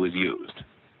value is used.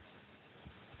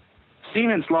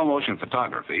 Seen in slow-motion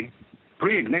photography,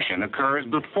 pre-ignition occurs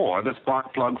before the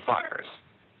spark plug fires.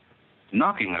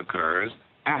 Knocking occurs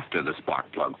after the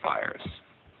spark plug fires.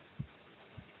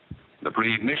 The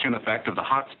pre-ignition effect of the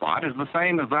hot spot is the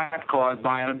same as that caused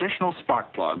by an additional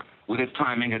spark plug with its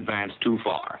timing advanced too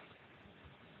far.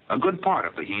 A good part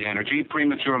of the heat energy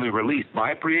prematurely released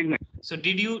by pre-ignition. So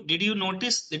did you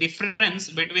notice the difference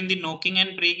between the knocking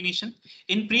and pre-ignition?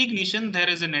 In pre-ignition, there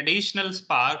is an additional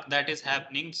spark that is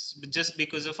happening just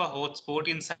because of a hot spot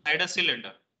inside a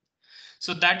cylinder.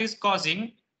 So that is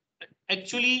causing,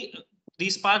 actually, the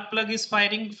spark plug is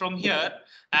firing from here,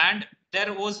 and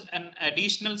there was an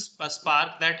additional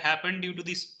spark that happened due to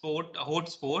the hot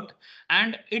spot,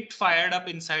 and it fired up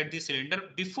inside the cylinder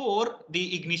before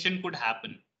the ignition could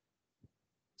happen.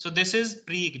 So this is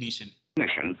pre-ignition.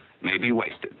 Ignition may be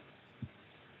wasted.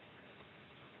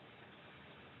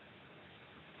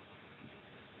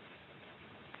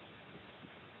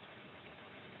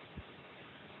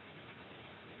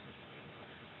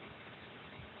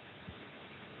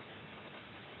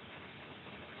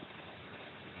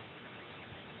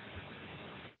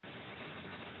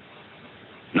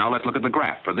 Now let's look at the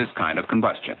graph for this kind of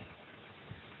combustion.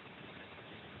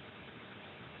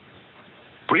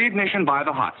 Pre-ignition by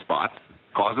the hot spot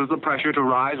causes the pressure to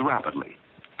rise rapidly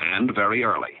and very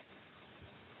early.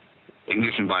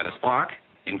 Ignition by the spark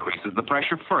increases the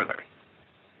pressure further.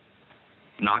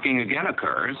 Knocking again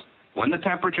occurs when the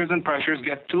temperatures and pressures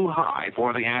get too high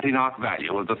for the anti-knock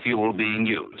value of the fuel being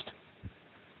used.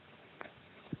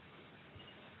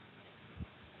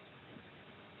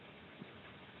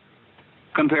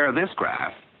 Compare this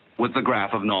graph with the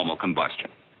graph of normal combustion.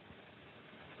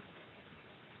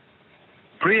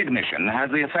 Pre-ignition has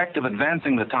the effect of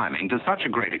advancing the timing to such a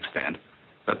great extent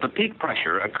that the peak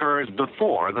pressure occurs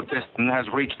before the piston has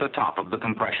reached the top of the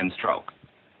compression stroke.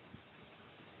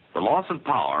 The loss of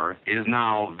power is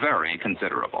now very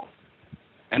considerable.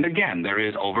 And again, there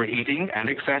is overheating and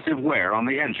excessive wear on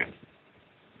the engine.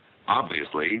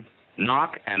 Obviously,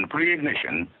 knock and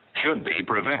pre-ignition should be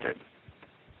prevented.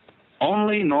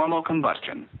 Only normal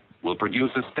combustion will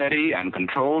produce a steady and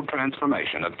controlled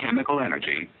transformation of chemical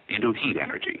energy into heat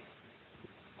energy.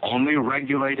 Only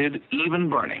regulated, even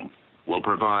burning will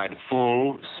provide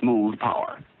full, smooth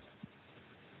power.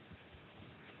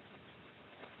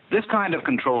 This kind of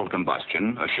controlled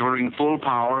combustion, assuring full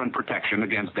power and protection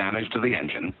against damage to the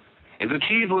engine, is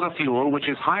achieved with a fuel which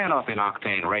is high enough in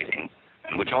octane rating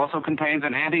and which also contains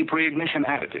an anti-pre-ignition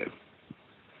additive.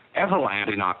 Ethyl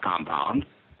anti-knock compound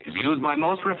is used by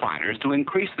most refiners to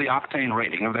increase the octane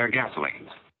rating of their gasolines.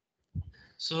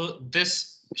 So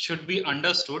this should be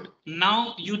understood.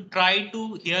 Now you try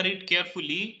to hear it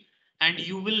carefully and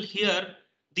you will hear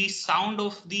the sound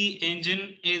of the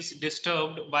engine is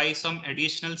disturbed by some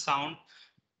additional sound.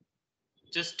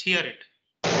 Just hear it.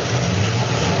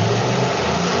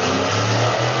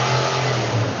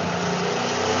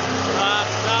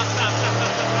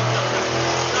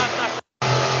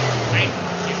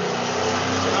 Right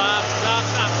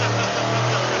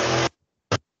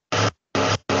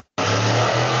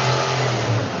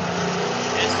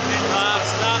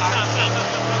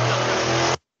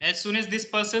as soon as this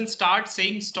person starts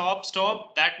saying stop,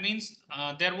 stop, that means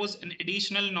there was an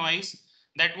additional noise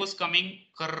that was coming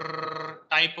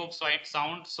type of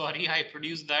sound. Sorry, I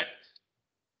produced that.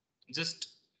 Just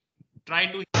try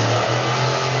to.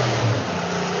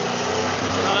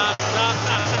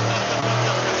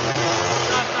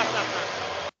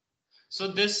 So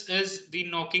this is the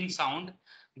knocking sound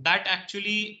that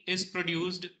actually is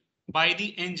produced by the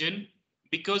engine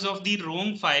because of the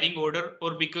wrong firing order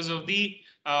or because of the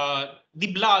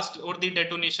blast or the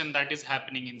detonation that is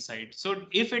happening inside. So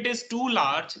if it is too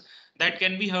large, that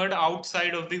can be heard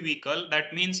outside of the vehicle.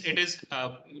 That means it is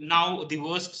now the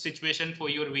worst situation for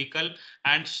your vehicle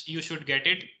and you should get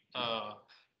it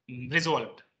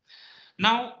resolved.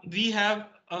 Now we have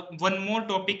one more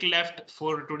topic left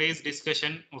for today's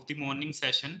discussion of the morning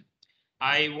session.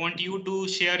 I want you to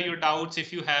share your doubts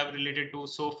if you have related to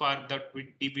so far that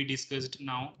we discussed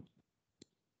now.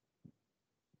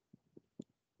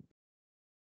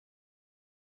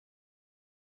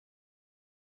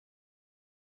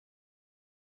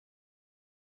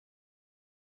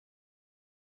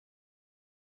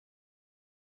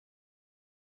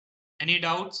 Any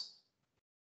doubts?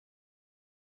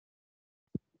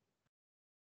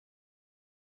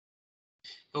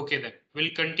 Okay, then we'll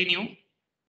continue.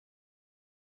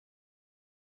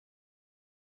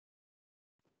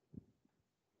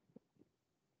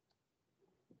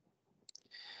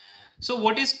 So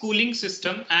what is cooling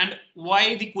system and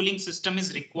why the cooling system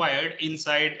is required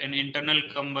inside an internal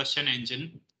combustion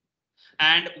engine?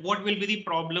 And what will be the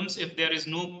problems if there is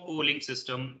no cooling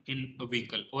system in a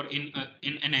vehicle or in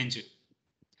an engine?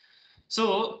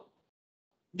 So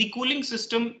the cooling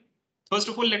system, first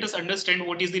of all, let us understand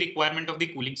what is the requirement of the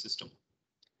cooling system.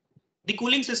 The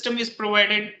cooling system is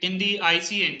provided in the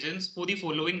IC engines for the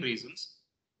following reasons.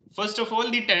 First of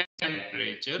all, the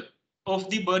temperature of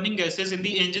the burning gases in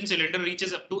the engine cylinder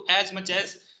reaches up to as much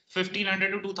as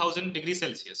 1500 to 2000 degrees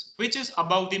Celsius, which is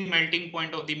above the melting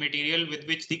point of the material with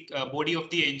which the body of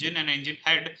the engine and engine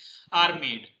head are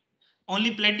made.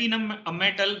 Only platinum, a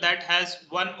metal that has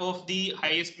one of the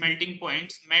highest melting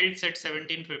points, melts at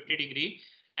 1750 degree,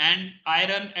 and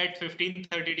iron at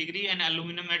 1530 degree, and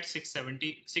aluminum at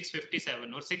 670,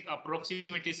 657 or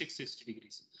approximately 660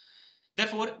 degrees.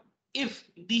 Therefore, if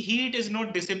the heat is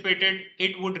not dissipated,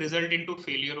 it would result into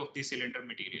failure of the cylinder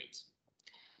materials.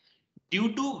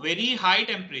 Due to very high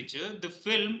temperature, the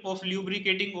film of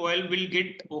lubricating oil will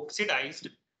get oxidized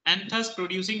and thus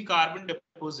producing carbon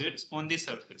deposits on the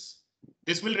surface.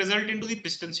 This will result into the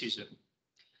piston seizure.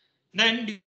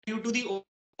 Then due to the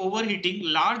overheating,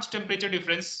 large temperature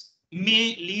difference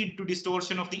may lead to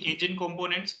distortion of the engine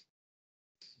components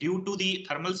due to the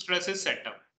thermal stresses set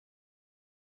up.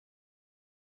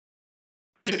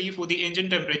 For the engine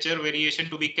temperature variation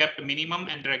to be kept minimum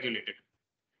and regulated.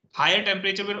 Higher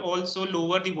temperature will also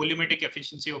lower the volumetric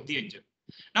efficiency of the engine.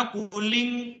 Now,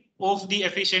 cooling of the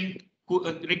efficient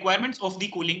requirements of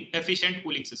the efficient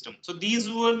cooling system. So these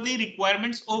were the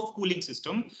requirements of cooling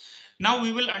system. Now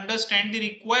we will understand the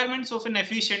requirements of an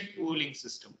efficient cooling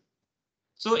system.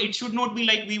 So it should not be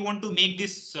like we want to make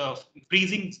this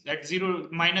freezing at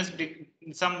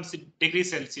some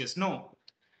degrees Celsius. No,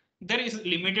 there is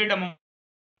limited amount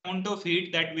of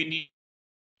heat that we need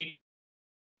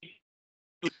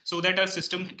so that our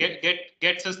system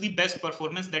gets us the best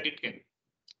performance that it can.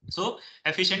 So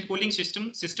efficient cooling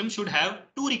system should have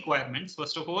two requirements.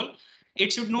 First of all,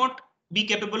 it should not be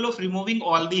capable of removing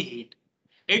all the heat.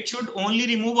 It should only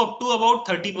remove up to about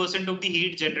 30% of the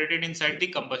heat generated inside the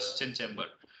combustion chamber.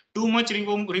 Too much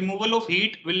removal of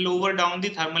heat will lower down the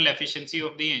thermal efficiency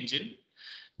of the engine.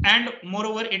 And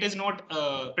moreover, it is not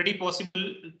pretty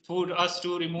possible for us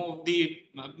to remove the,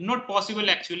 not possible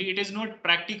actually, it is not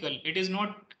practical. It is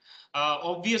not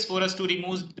obvious for us to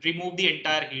remove the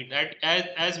entire heat,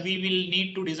 as we will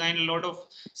need to design a lot of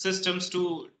systems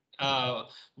to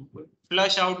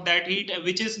flush out that heat,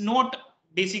 which is not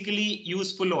basically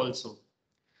useful also.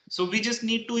 So we just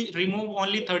need to remove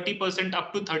only 30%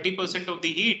 up to 30% of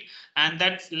the heat, and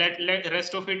that's let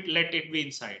rest of it, let it be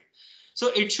inside. So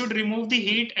it should remove the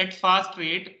heat at fast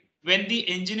rate when the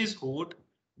engine is hot.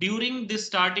 During the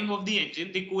starting of the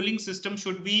engine, the cooling system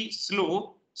should be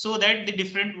slow so that the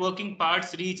different working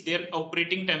parts reach their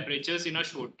operating temperatures in a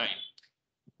short time.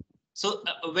 So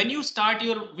when you start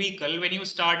your vehicle, when you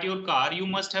start your car, you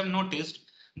must have noticed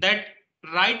that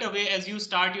right away as you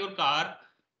start your car,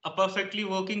 a perfectly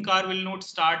working car will not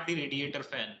start the radiator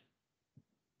fan.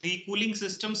 The cooling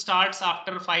system starts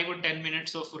after 5 or 10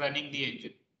 minutes of running the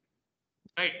engine,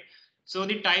 right? So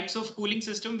the types of cooling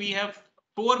system, we have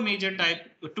two major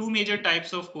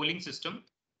types of cooling system,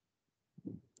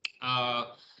 uh,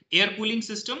 air cooling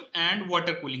system and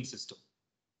water cooling system.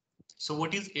 So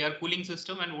what is air cooling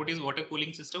system and what is water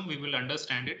cooling system? We will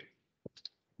understand it.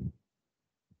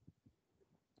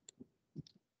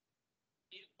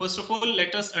 First of all,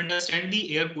 let us understand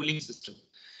the air cooling system.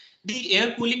 The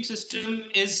air cooling system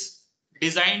is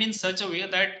designed in such a way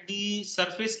that the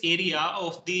surface area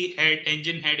of the head,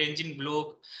 engine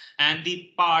block, and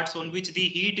the parts on which the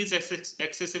heat is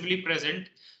excessively present,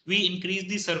 we increase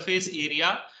the surface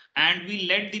area and we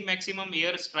let the maximum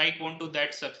air strike onto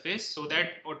that surface so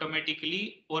that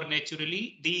automatically or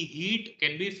naturally the heat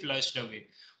can be flushed away,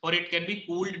 or it can be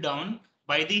cooled down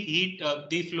by the heat,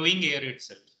 the flowing air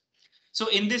itself. So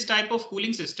in this type of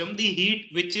cooling system, the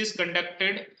heat which is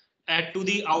conducted to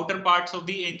the outer parts of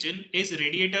the engine is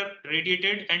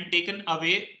radiated and taken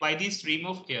away by the stream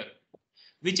of air,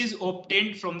 which is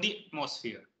obtained from the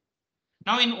atmosphere.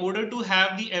 Now, in order to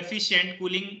have the efficient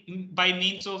cooling by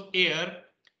means of air,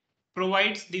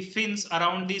 provides the fins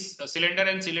around this cylinder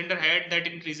and cylinder head that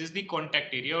increases the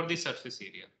contact area or the surface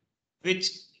area, which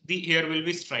the air will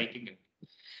be striking in.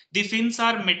 The fins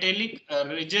are metallic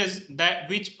ridges that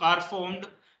which are formed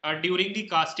during the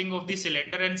casting of the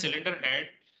cylinder and cylinder head.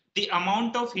 The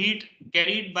amount of heat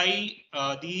carried by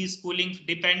these cooling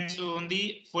depends on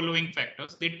the following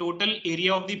factors: the total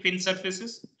area of the fin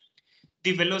surfaces,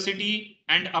 the velocity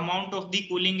and amount of the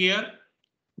cooling air,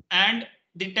 and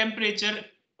the temperature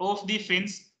of the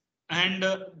fins and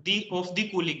the of the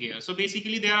cooling air. So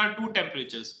basically there are two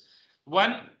temperatures.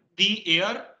 One, the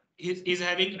air is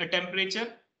having a temperature,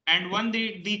 and one,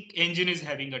 the engine is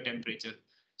having a temperature.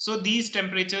 So these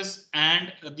temperatures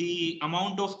and the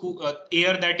amount of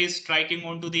air that is striking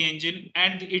onto the engine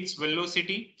and its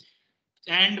velocity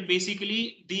and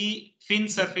basically the fin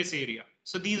surface area.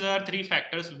 So these are three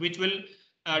factors which will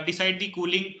decide the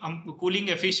cooling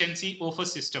efficiency of a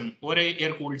system or a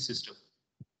air cooled system.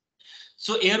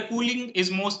 So air cooling is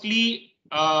mostly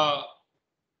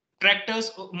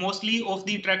tractors, mostly of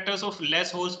the tractors of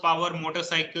less horsepower,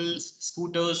 motorcycles,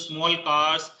 scooters, small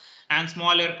cars, and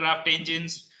small aircraft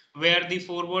engines, where the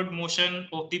forward motion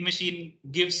of the machine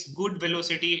gives good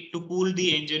velocity to cool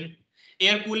the engine.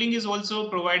 Air cooling is also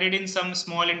provided in some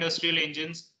small industrial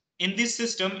engines. In this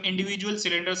system, individual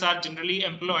cylinders are generally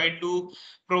employed to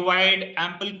provide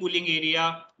ample cooling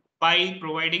area by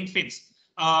providing fins.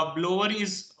 A blower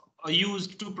is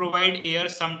used to provide air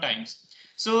sometimes.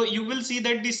 So you will see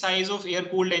that the size of air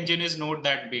cooled engine is not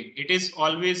that big. It is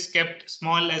always kept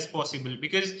small as possible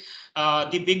because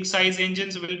the big size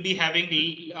engines will be having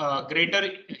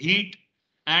greater heat,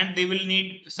 and they will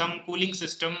need some cooling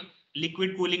system,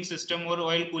 liquid cooling system or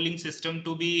oil cooling system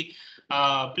to be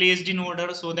placed in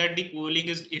order so that the cooling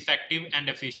is effective and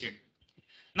efficient.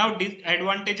 Now,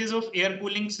 disadvantages of air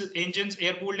cooling engines,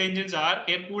 air cooled engines are: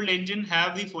 air cooled engine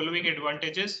have the following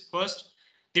advantages. First,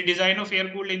 the design of air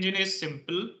cooled engine is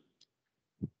simple.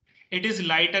 It is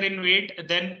lighter in weight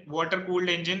than water cooled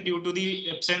engine due to the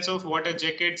absence of water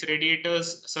jackets,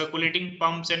 radiators, circulating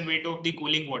pumps, and weight of the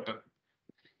cooling water.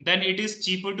 Then it is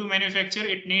cheaper to manufacture.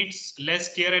 It needs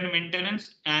less care and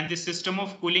maintenance, and the system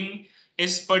of cooling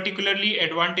is particularly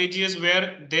advantageous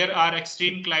where there are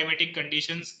extreme climatic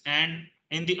conditions and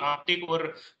in the Arctic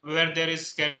or where there is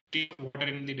scarcity of water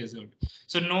in the desert.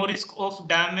 So no risk of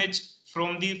damage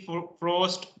from the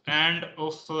frost and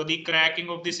of the cracking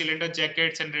of the cylinder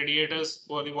jackets and radiators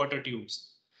or the water tubes.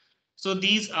 So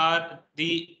these are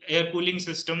the air cooling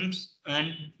systems.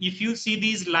 And if you see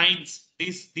these lines,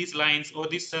 these lines or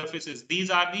these surfaces, these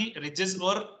are the ridges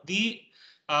or the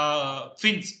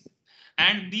fins.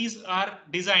 And these are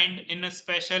designed in a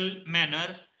special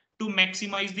manner to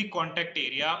maximize the contact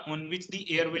area on which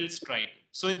the air will strike.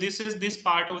 So this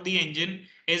part of the engine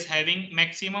is having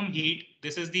maximum heat.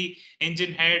 This is the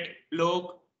engine head,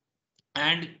 block,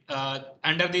 and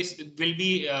under this will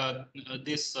be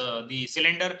the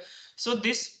cylinder. So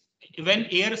this, when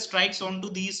air strikes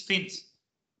onto these fins,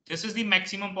 this is the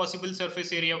maximum possible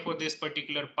surface area for this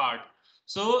particular part.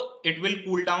 So it will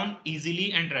cool down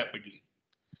easily and rapidly.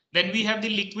 Then we have the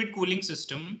liquid cooling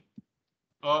system,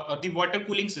 the water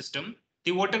cooling system.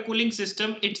 The water cooling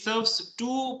system, it serves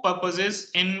two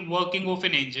purposes in working of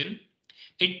an engine.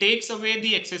 It takes away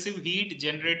the excessive heat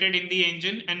generated in the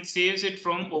engine and saves it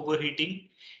from overheating.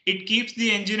 It keeps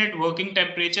the engine at working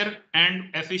temperature and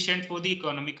efficient for the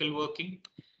economical working.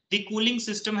 The cooling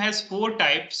system has four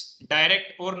types: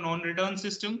 direct or non-return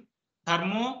system,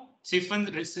 thermo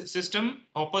siphon system,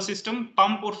 hopper system,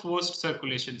 pump or forced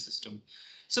circulation system.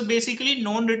 So basically,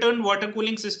 non-return water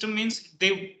cooling system means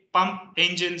they pump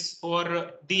engines,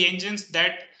 or the engines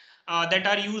that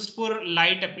are used for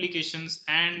light applications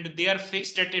and they are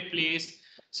fixed at a place.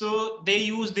 So they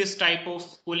use this type of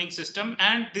cooling system,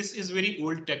 and this is very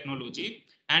old technology,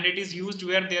 and it is used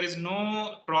where there is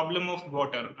no problem of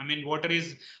water. I mean, water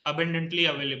is abundantly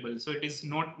available, so it is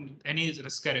not any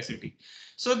scarcity.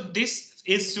 So this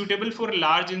is suitable for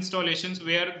large installations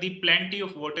where the plenty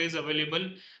of water is available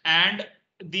and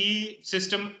the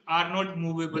system are not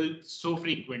movable so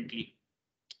frequently.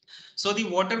 So the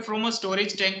water from a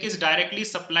storage tank is directly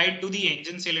supplied to the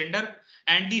engine cylinder,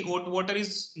 and the hot water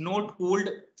is not cooled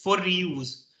for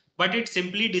reuse, but it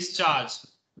simply discharged.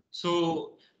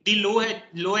 So the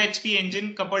low HP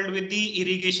engine coupled with the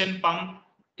irrigation pump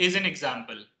is an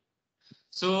example.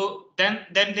 So then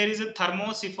there is a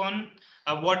thermosiphon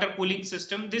water cooling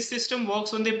system. This system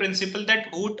works on the principle that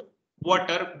hot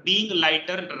water being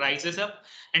lighter rises up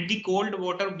and the cold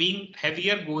water being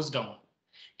heavier goes down.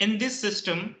 In this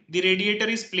system, the radiator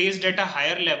is placed at a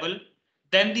higher level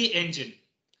than the engine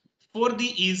for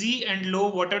the easy and low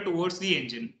water towards the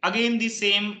engine. Again, the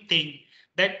same thing,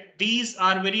 that these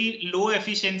are very low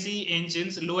efficiency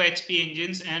engines, low HP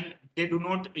engines, and they do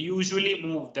not usually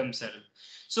move themselves.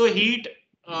 So heat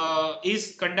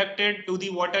is conducted to the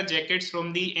water jackets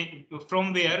from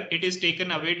where it is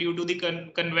taken away due to the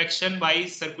convection by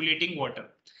circulating water.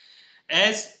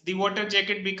 As the water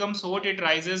jacket becomes hot, it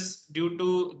rises due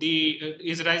to the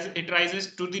it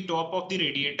rises to the top of the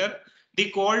radiator. The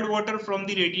cold water from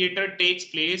the radiator takes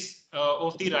place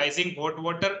of the rising hot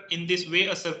water. In this way,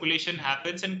 a circulation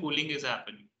happens and cooling is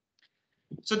happening.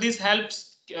 So this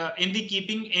helps in the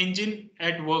keeping engine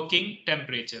at working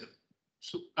temperature.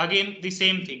 So again, the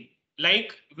same thing,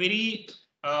 like very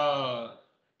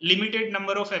limited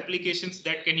number of applications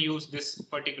that can use this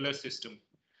particular system.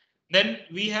 Then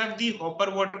we have the hopper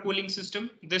water cooling system.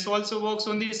 This also works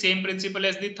on the same principle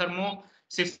as the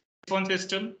thermosiphon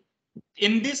system.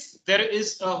 In this, there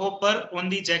is a hopper on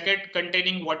the jacket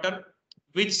containing water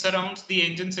which surrounds the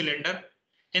engine cylinder.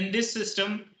 In this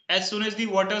system, as soon as the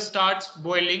water starts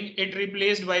boiling, it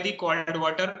replaced by the cold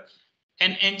water.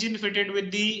 An engine fitted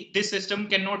with this system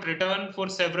cannot return for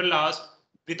several hours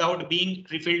without being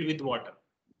refilled with water.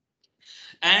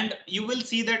 And you will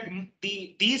see that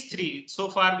these three so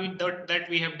far that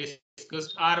we have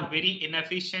discussed are very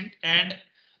inefficient and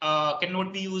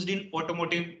cannot be used in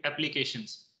automotive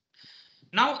applications.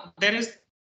 Now there is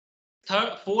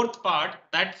fourth part,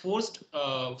 that forced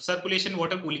circulation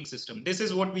water cooling system. This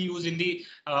is what we use in the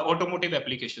automotive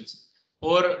applications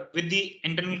or with the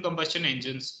internal combustion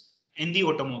engines in the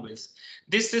automobiles.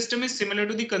 This system is similar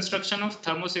to the construction of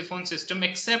thermosiphon system,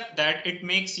 except that it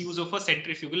makes use of a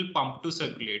centrifugal pump to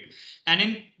circulate. And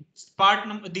in part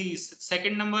number, the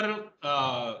second number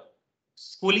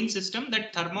cooling system,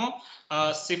 that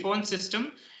thermosiphon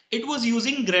system, it was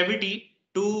using gravity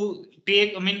to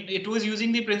take, I mean, it was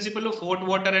using the principle of hot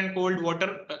water and cold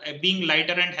water being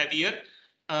lighter and heavier.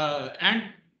 And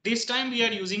this time we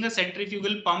are using a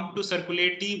centrifugal pump to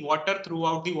circulate the water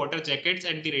throughout the water jackets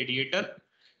and the radiator.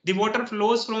 The water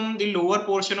flows from the lower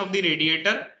portion of the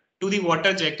radiator to the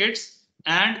water jackets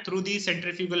and through the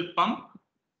centrifugal pump.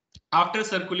 After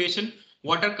circulation,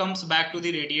 water comes back to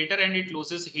the radiator and it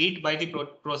loses heat by the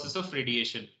process of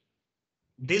radiation.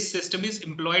 This system is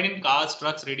employed in cars,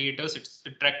 trucks, radiators,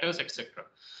 tractors, etc.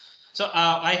 So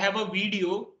I have a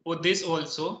video for this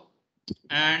also,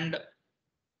 and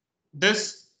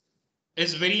this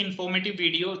is very informative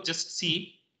video. Just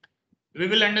see. We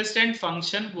will understand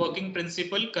function, working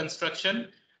principle, construction,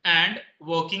 and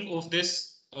working of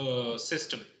this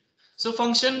system. So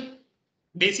function,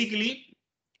 basically,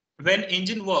 when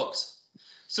engine works,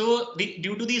 so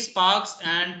due to the sparks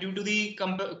and due to the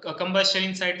combustion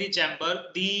inside the chamber,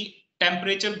 the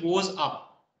temperature goes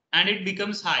up and it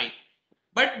becomes high.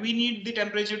 But we need the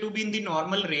temperature to be in the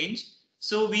normal range.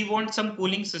 So we want some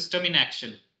cooling system in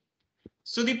action.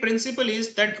 So the principle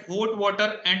is that hot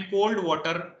water and cold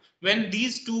water, when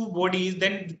these two bodies,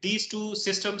 then these two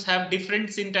systems have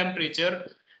difference in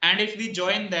temperature. And if we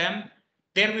join them,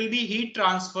 there will be heat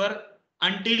transfer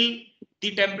until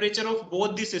the temperature of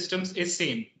both the systems is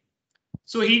same.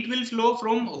 So heat will flow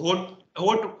from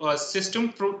hot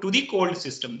system to the cold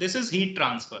system. This is heat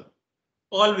transfer.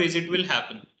 Always it will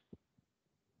happen.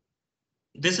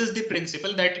 This is the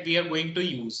principle that we are going to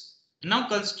use. Now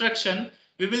construction,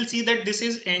 we will see that this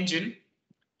is engine,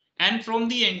 and from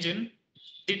the engine,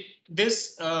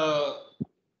 this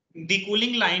the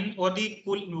cooling line or the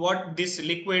what this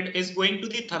liquid is going to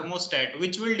the thermostat,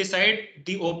 which will decide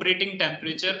the operating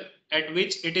temperature at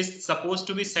which it is supposed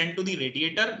to be sent to the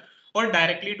radiator or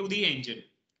directly to the engine.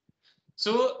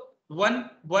 So one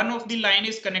of the line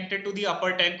is connected to the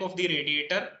upper tank of the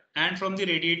radiator, and from the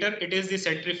radiator it is the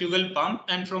centrifugal pump,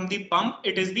 and from the pump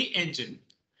it is the engine.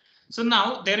 So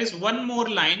now there is one more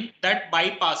line that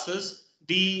bypasses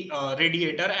the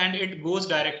radiator and it goes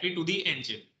directly to the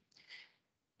engine.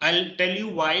 I'll tell you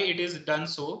why it is done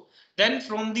so. Then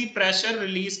from the pressure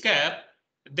release cap,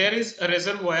 there is a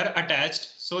reservoir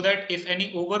attached so that if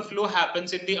any overflow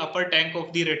happens in the upper tank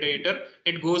of the radiator,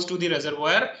 it goes to the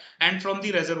reservoir, and from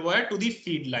the reservoir to the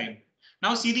feed line.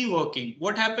 Now see the working.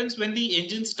 What happens when the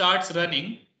engine starts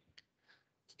running?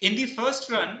 In the first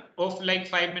run of like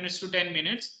 5 minutes to 10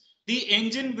 minutes, the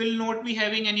engine will not be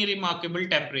having any remarkable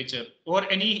temperature or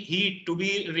any heat to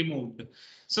be removed.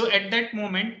 So at that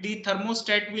moment, the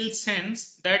thermostat will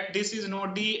sense that this is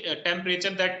not the temperature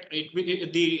that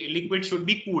the liquid should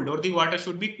be cooled or the water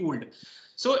should be cooled.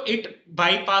 So it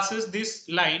bypasses this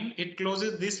line, it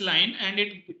closes this line, and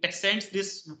it sends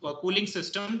this cooling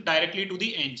system directly to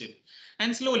the engine.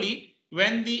 And slowly,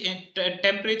 when the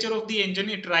temperature of the engine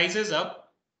it rises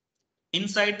up,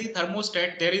 inside the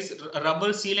thermostat there is a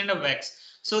rubber seal and a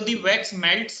wax. So the wax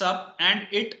melts up and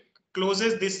it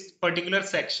closes this particular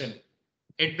section.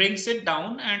 It brings it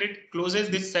down and it closes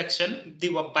this section, the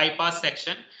bypass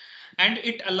section, and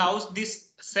it allows this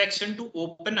section to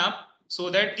open up so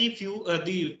that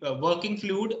the working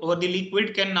fluid or the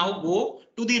liquid can now go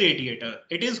to the radiator.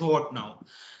 It is hot now.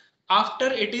 After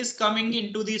it is coming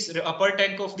into this upper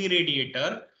tank of the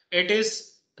radiator, it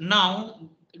is now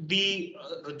the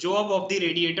job of the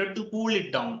radiator to cool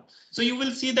it down. So you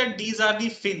will see that these are the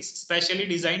fins, specially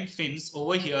designed fins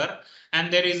over here,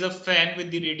 and there is a fan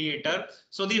with the radiator.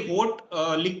 So the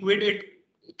hot liquid, it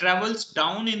travels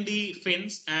down in the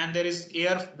fins and there is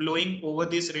air blowing over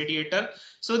this radiator.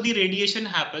 So the radiation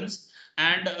happens,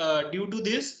 and due to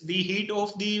this the heat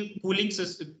of the cooling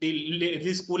system,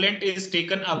 this coolant is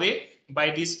taken away by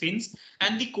these fins,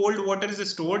 and the cold water is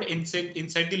stored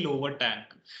inside the lower tank,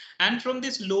 and from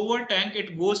this lower tank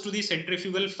it goes to the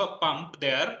centrifugal pump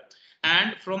there,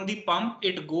 and from the pump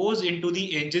it goes into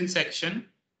the engine section,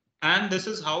 and this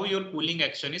is how your cooling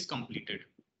action is completed.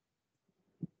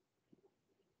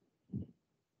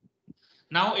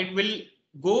 Now it will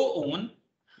go on,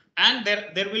 and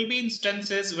there will be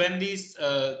instances when this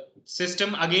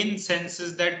system again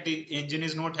senses that the engine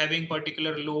is not having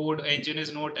particular load, engine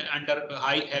is not under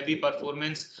heavy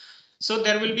performance. So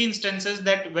there will be instances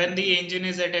that when the engine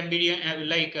is at ambient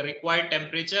like a required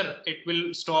temperature, it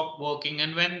will stop working,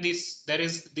 and when there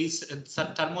is this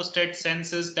thermostat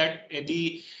senses that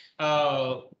the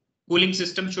uh, cooling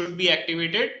system should be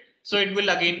activated, so it will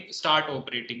again start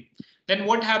operating. Then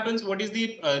what happens? What is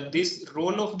the this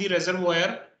role of the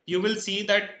reservoir? You will see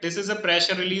that this is a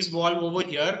pressure release valve over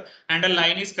here, and a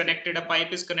line is connected, a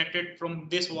pipe is connected from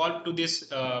this valve to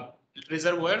this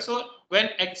reservoir. So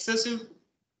when excessive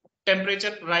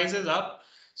temperature rises up,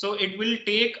 so it will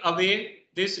take away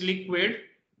this liquid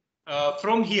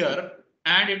from here,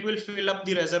 and it will fill up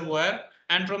the reservoir,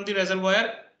 and from the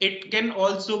reservoir it can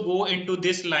also go into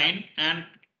this line and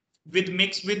with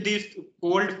mix with this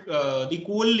the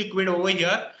cool liquid over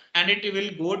here, and it will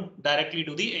go directly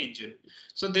to the engine.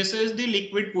 So this is the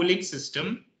liquid cooling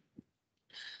system.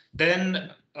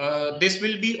 Then this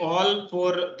will be all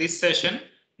for this session.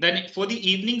 Then for the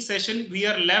evening session we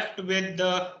are left with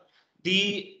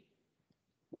the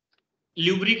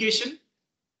lubrication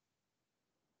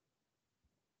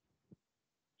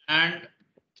and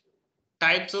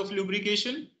types of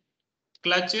lubrication,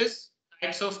 clutches,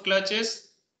 types of clutches,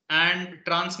 and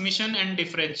transmission and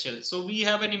differential. So we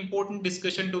have an important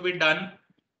discussion to be done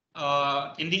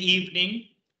in the evening.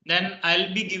 Then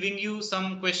I'll be giving you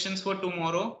some questions for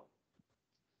tomorrow.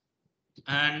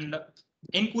 And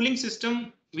in cooling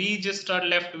system, we just are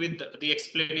left with the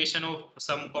explanation of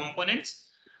some components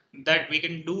that we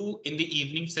can do in the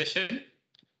evening session.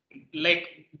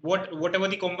 Like whatever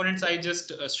the components I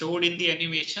just showed in the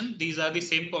animation, these are the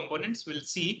same components. We'll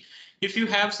see. If you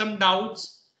have some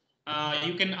doubts,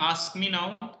 you can ask me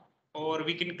now, or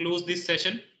we can close this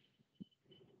session.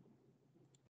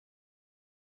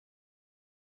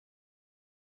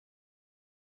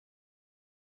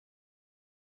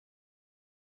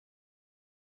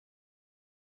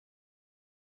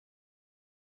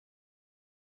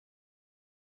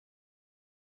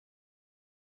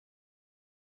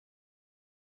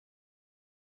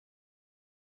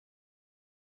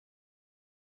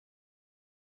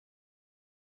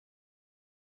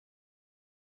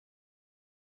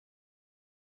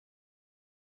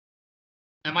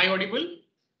 Am I audible?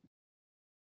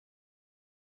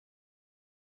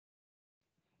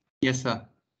 Yes, sir.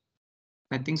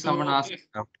 I think So someone asked.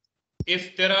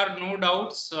 if there are no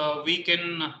doubts, we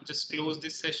can just close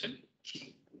this session.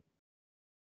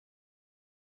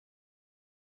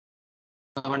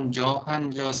 Someone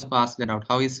Johan Joseph asked it out.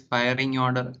 How is firing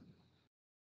order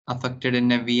affected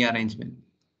in a V arrangement?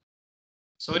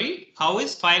 Sorry, how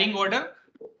is firing order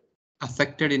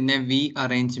Affected in a V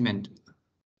arrangement?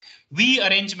 V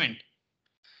arrangement.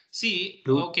 See,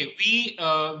 okay,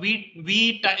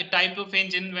 type of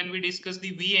engine, when we discuss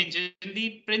the V engine,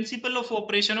 the principle of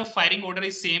operation of firing order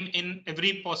is same in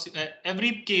every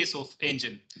case of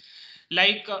engine.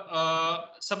 Like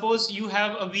suppose you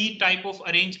have a V type of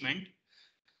arrangement,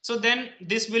 so then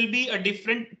this will be a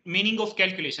different meaning of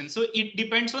calculation. So it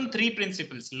depends on three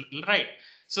principles, right?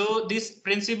 So this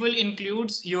principle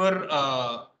includes your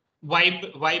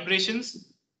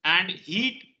vibrations and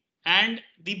heat and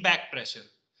the back pressure.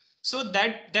 So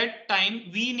that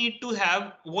time we need to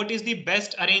have what is the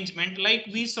best arrangement, like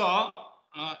we saw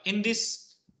in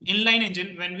this inline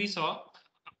engine. When we saw,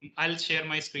 I'll share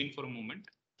my screen for a moment.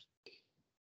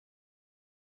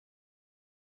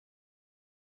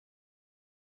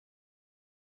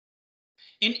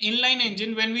 In inline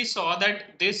engine, when we saw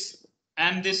that this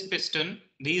and this piston,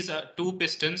 these are two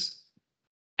pistons,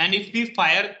 and if we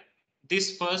fire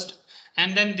this first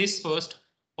and then this first,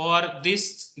 or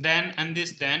this then and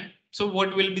this then, so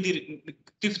what will be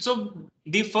so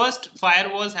the first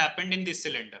fire was happened in this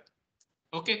cylinder.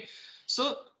 Okay,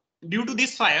 so due to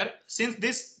this fire, since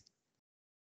this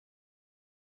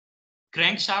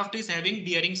crankshaft is having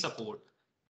bearing support,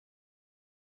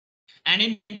 and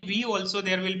in V also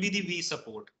there will be the V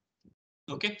support.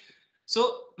 Okay,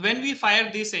 so when we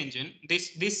fire this engine,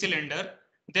 this cylinder,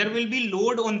 there will be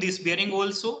load on this bearing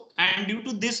also, and due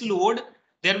to this load,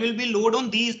 there will be load on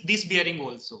this bearing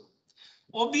also.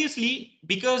 Obviously,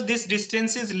 because this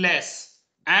distance is less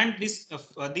and this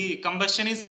the combustion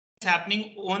is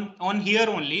happening on here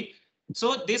only,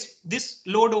 so this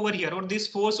load over here or this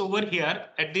force over here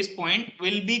at this point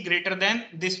will be greater than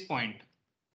this point.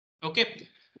 Okay,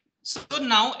 so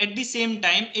now at the same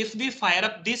time, if we fire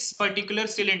up this particular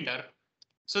cylinder,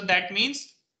 so that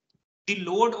means the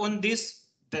load on this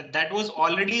that was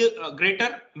already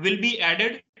greater will be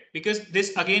added, because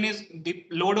this again is the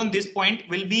load on this point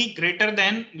will be greater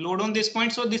than load on this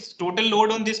point. So this total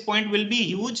load on this point will be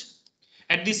huge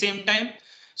at the same time.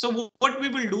 So what we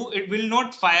will do, it will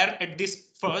not fire at this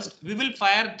first, we will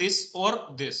fire this or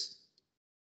this.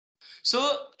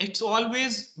 So it's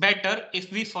always better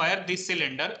if we fire this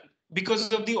cylinder because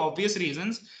of the obvious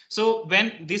reasons. So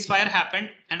when this fire happened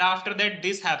and after that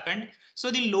this happened,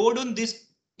 so the load on this,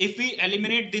 if we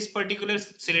eliminate this particular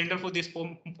cylinder for this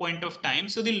point of time,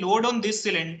 so the load on this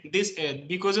cylinder,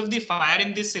 because of the fire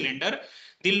in this cylinder,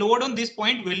 the load on this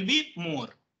point will be more.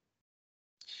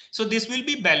 So this will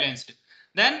be balanced.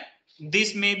 Then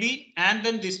this may be, and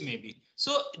then this may be.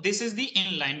 So this is the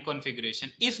inline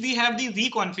configuration. If we have the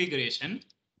V configuration,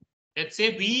 let's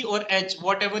say V or H,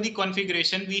 whatever the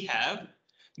configuration we have,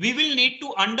 we will need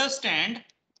to understand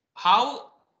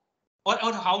how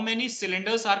or how many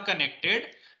cylinders are connected,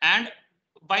 and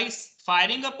by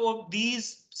firing up of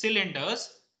these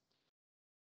cylinders,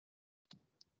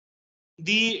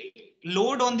 the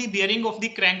load on the bearing of the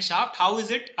crankshaft, how is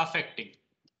it affecting?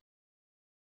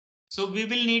 So we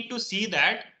will need to see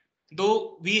that,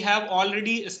 though we have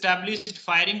already established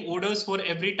firing orders for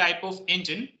every type of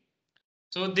engine.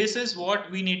 So this is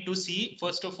what we need to see.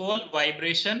 First of all,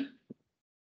 vibration,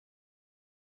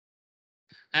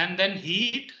 and then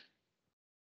heat,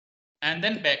 and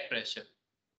then back pressure.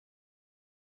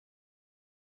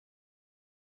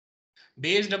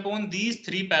 Based upon these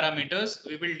three parameters,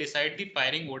 we will decide the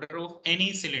firing order of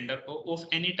any cylinder, of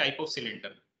any type of cylinder.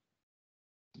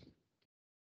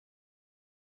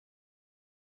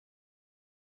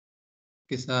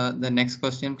 Okay, sir. The next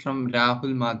question from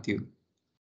Rahul Matthew.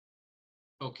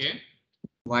 Okay.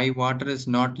 Why water is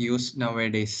not used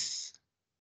nowadays?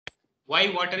 Why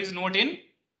water is not in?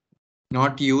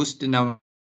 Not used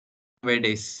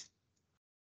nowadays.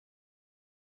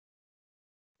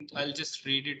 I'll just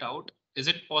read it out. Is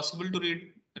it possible to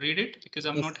read it? Because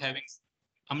I'm not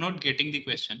getting the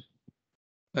question.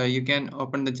 You can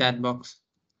open the chat box.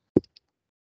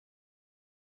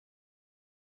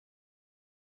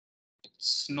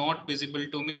 It's not visible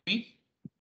to me.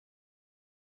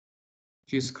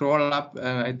 If you scroll up,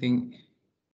 I think.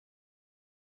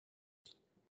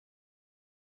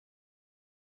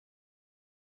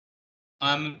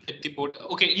 I'm at the bottom.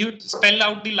 Okay, you spell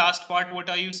out the last part. What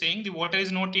are you saying? The water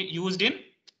is not used in?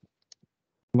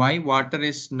 Why water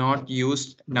is not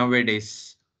used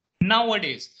nowadays?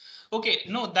 Nowadays. Okay,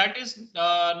 no, that is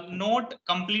not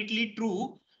completely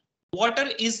true. Water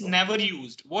is never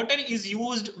used. Water is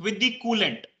used with the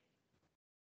coolant.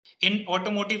 In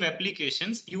automotive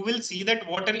applications, you will see that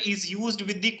water is used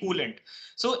with the coolant.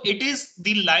 So it is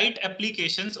the light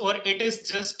applications, or it is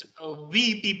just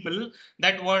we people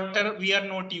that water we are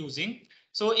not using.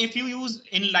 So if you use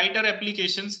in lighter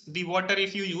applications, the water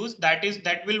if you use, that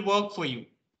will work for you.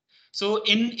 So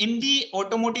in the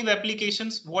automotive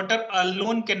applications, water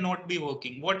alone cannot be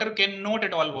working. Water cannot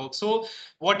at all work. So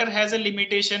water has a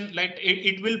limitation, like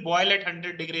it will boil at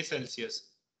 100 degrees Celsius.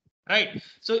 Right.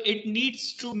 So it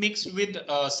needs to mix with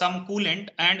some coolant,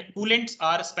 and coolants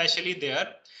are especially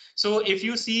there. So if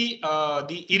you see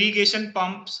the irrigation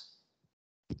pumps,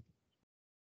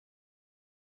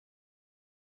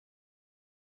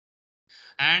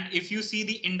 and if you see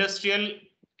the industrial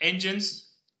engines,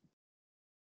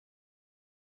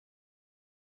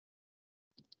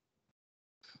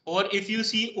 or if you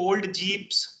see old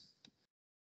Jeeps,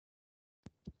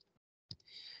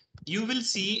 you will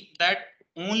see that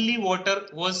only water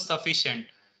was sufficient,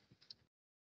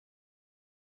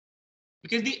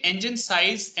 because the engine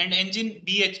size and engine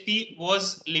bhp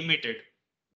was limited.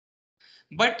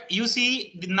 But you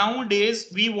see,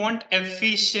 nowadays we want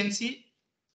efficiency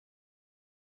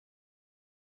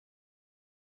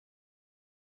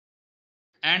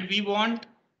and we want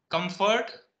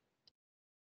comfort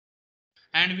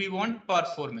and we want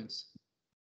performance.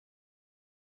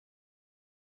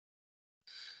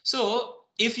 So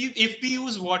if we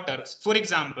use water, for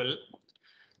example,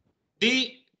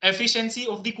 the efficiency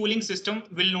of the cooling system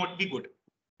will not be good.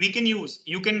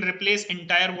 You can replace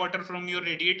entire water from your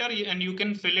radiator and you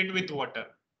can fill it with water.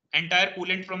 Entire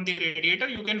coolant from the radiator,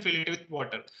 you can fill it with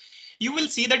water. You will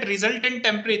see that resultant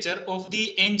temperature of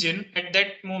the engine at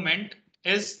that moment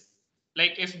is,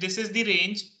 like, if this is the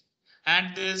range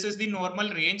and this is the normal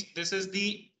range, this is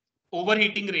the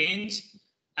overheating range,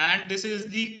 and this is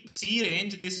the C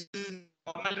range, this is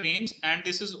normal range, and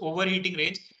this is overheating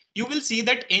range. You will see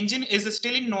that engine is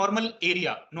still in normal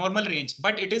area, normal range,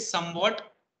 but it is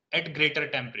somewhat at greater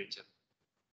temperature.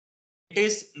 It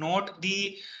is not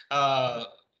the uh,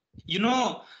 you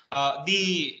know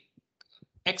the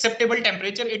acceptable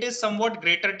temperature. It is somewhat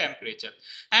greater temperature,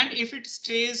 and if it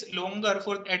stays longer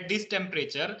for at this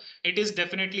temperature, it is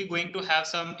definitely going to have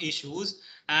some issues.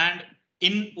 And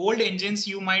in old engines,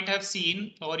 you might have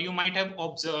seen or you might have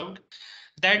observed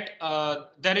that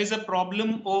there is a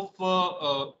problem of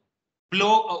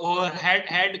blow or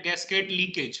head gasket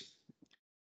leakage.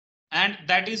 And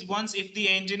that is once if the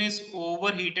engine is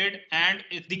overheated and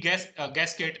if the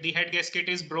gasket, the head gasket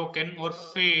is broken or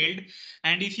failed,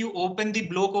 and if you open the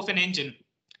block of an engine,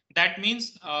 that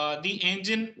means the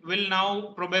engine will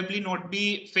now probably not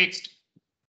be fixed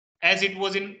as it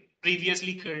was in previous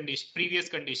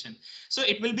condition. So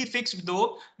it will be fixed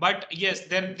though, but yes,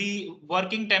 then the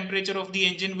working temperature of the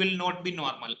engine will not be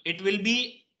normal. It will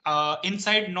be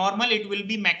inside normal, it will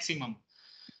be maximum.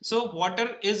 So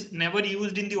water is never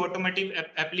used in the automotive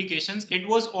applications. It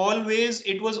was always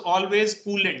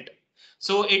coolant.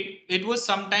 So it was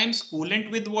sometimes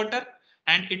coolant with water,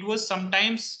 and it was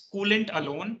sometimes coolant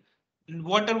alone.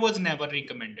 Water was never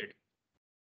recommended.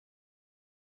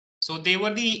 So they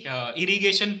were the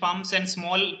irrigation pumps and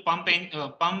small pump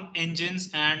engines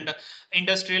and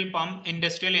industrial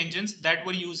engines that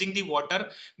were using the water,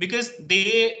 because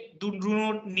they do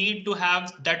not need to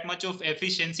have that much of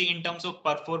efficiency in terms of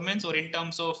performance or in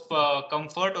terms of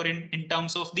comfort or in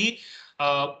terms of the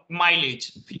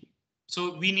mileage.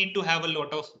 So we need to have a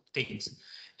lot of things.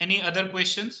 Any other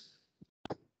questions?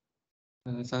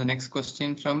 So the next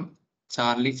question from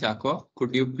Charlie Chaco.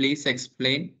 Could you please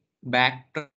explain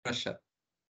back pressure?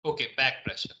 Okay, back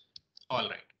pressure. All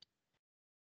right.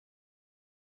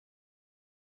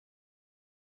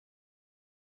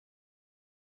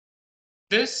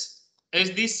 This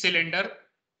is the cylinder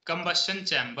combustion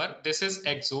chamber. This is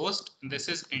exhaust. This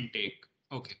is intake.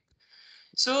 Okay.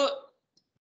 So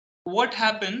what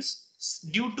happens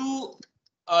due to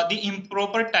the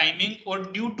improper timing, or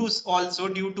due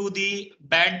to the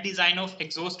bad design of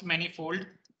exhaust manifold,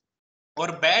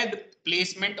 or bad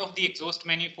placement of the exhaust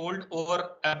manifold,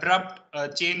 or abrupt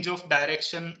change of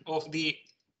direction of the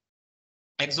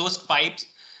exhaust pipes,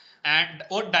 and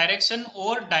or direction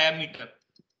or diameter.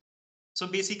 So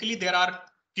basically there are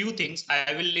few things,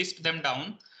 I will list them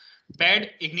down.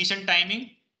 Bad ignition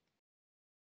timing,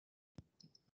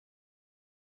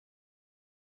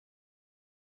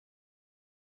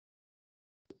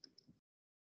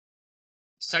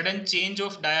 sudden change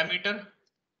of diameter,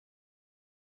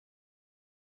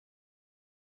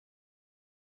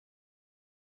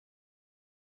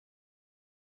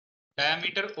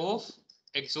 Diameter of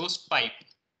exhaust pipe.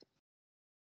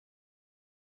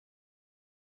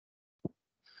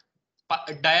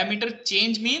 Diameter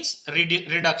change means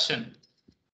reduction.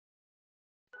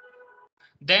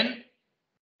 Then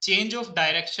change of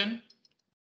direction,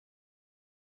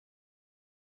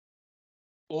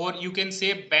 or you can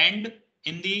say bend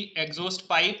in the exhaust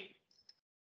pipe.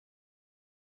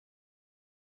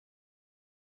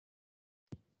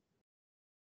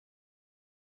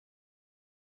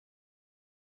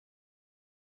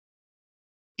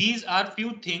 These are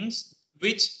few things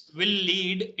which will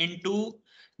lead into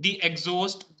the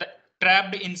exhaust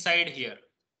trapped inside here.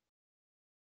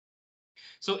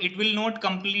 So it will not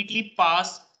completely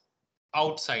pass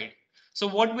outside. So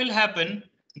what will happen?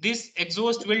 This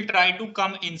exhaust will try to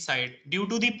come inside. Due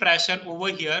to the pressure over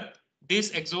here,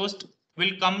 this exhaust will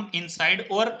come inside,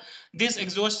 or this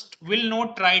exhaust will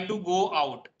not try to go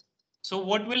out. So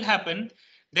what will happen?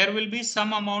 There will be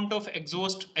some amount of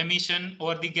exhaust emission,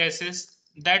 or the gases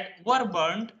that were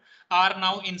burned are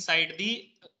now inside the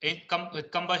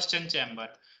combustion chamber,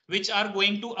 which are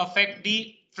going to affect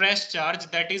the fresh charge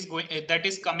that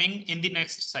is coming in the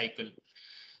next cycle.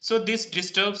 So this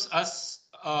disturbs us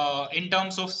in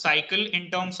terms of cycle, in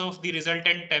terms of the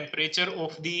resultant temperature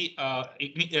of the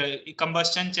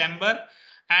combustion chamber,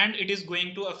 and it is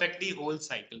going to affect the whole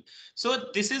cycle. So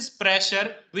this is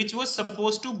pressure which was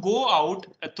supposed to go out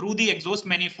through the exhaust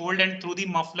manifold and through the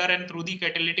muffler and through the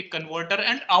catalytic converter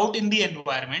and out in the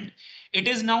environment. It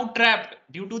is now trapped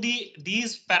due to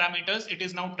these parameters. It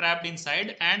is now trapped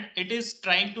inside, and it is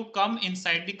trying to come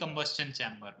inside the combustion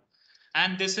chamber.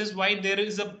 And this is why there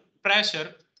is a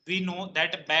pressure. We know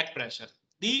that back pressure.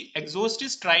 The exhaust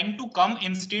is trying to come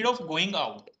instead of going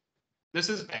out. This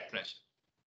is back pressure.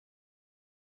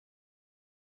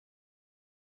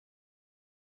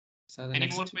 So the Any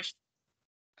next more questions?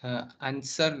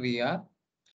 answer we are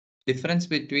difference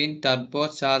between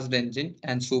turbocharged engine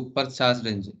and supercharged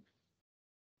engine.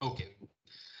 Okay.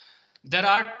 There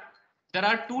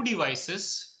are two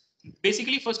devices.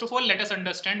 Basically, first of all, let us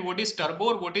understand what is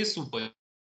turbo or what is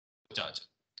supercharger.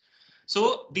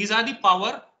 So these are the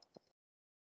power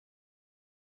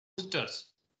boosters.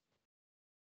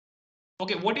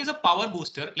 Okay, what is a power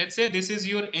booster? Let's say this is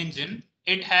your engine.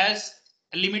 It has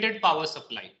a limited power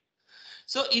supply.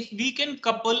 So if we can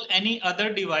couple any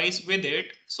other device with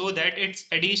it so that it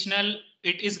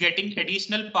is getting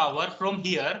additional power from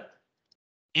here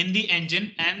in the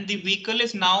engine, and the vehicle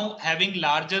is now having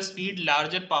larger speed,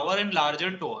 larger power, and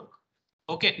larger torque.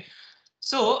 Okay,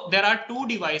 so there are two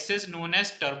devices known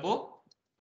as turbo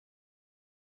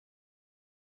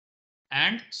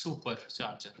and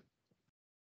supercharger.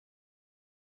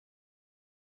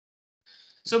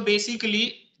 So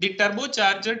basically, the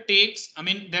turbocharger takes,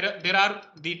 there are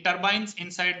the turbines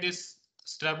inside this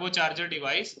turbocharger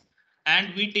device,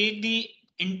 and we take the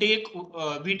intake,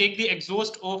 we take the uh,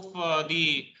 exhaust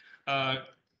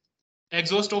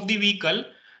of the vehicle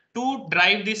to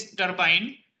drive this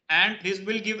turbine, and this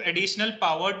will give additional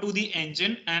power to the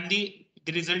engine, and the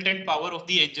resultant power of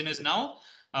the engine is now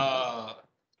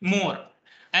more.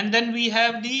 And then we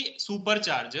have the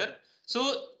supercharger.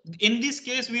 So in this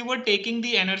case, we were taking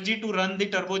the energy to run the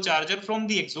turbocharger from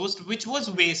the exhaust, which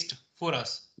was waste for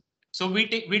us. So we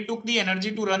took the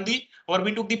energy to run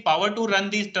we took the power to run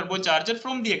the turbocharger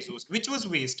from the exhaust, which was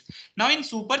waste. Now in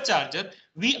supercharger,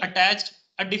 we attached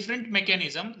a different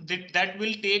mechanism that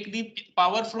will take the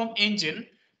power from engine,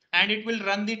 and it will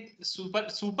run the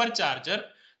supercharger,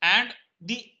 and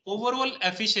the overall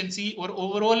efficiency or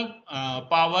overall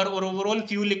power or overall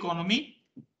fuel economy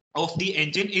of the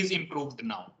engine is improved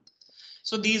now.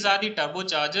 So these are the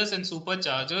turbochargers and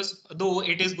superchargers, though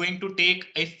it is going to take,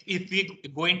 if we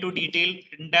go into detail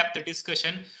in-depth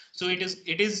discussion, so it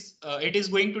is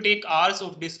going to take hours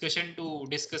of discussion to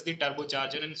discuss the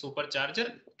turbocharger and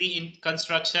supercharger, the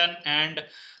construction, and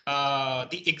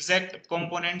the exact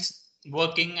components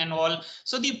working and all.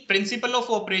 So the principle of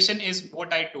operation is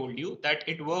what I told you, that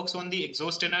it works on the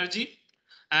exhaust energy,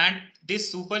 and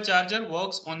this supercharger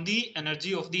works on the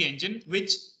energy of the engine,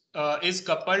 which is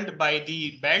coupled by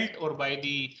the belt or by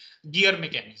the gear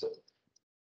mechanism.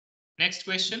 Next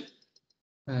question.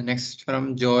 Next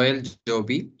from Joel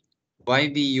Joby.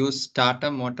 Why we use starter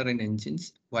motor in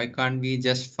engines? Why can't we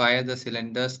just fire the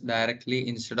cylinders directly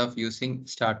instead of using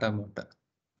starter motor?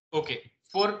 Okay,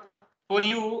 for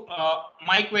you,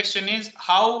 my question is,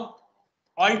 how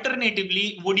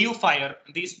alternatively would you fire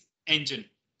this engine?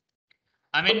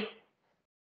 I mean,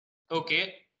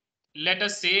 okay, let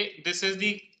us say this is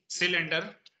the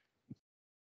cylinder.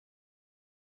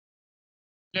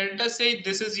 Let us say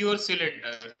this is your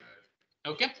cylinder.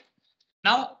 Okay.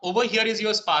 Now over here is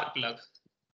your spark plug.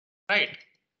 right?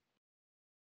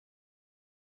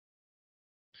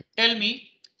 Tell me,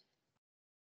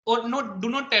 or no, do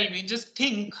not tell me, just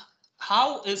think,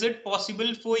 how is it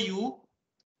possible for you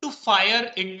to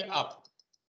fire it up?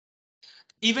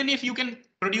 Even if you can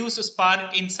produce a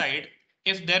spark inside,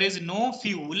 if there is no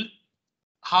fuel,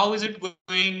 how is it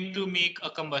going to make a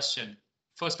combustion,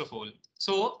 first of all?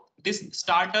 So this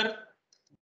starter,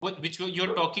 which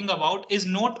you're talking about, is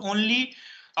not only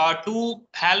to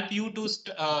help you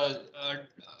to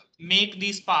make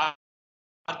the spark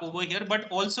over here,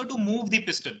 but also to move the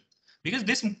piston, because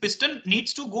this piston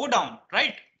needs to go down,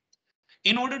 right?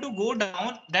 In order to go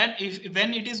down, then if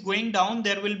when it is going down,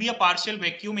 there will be a partial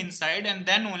vacuum inside, and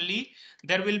then only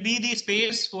there will be the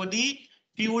space for the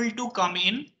fuel to come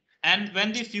in. And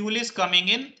when the fuel is coming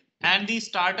in, and the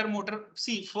starter motor,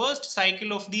 see, first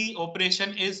cycle of the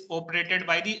operation is operated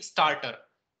by the starter,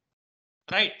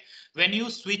 right? When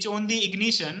you switch on the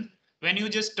ignition, when you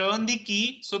just turn the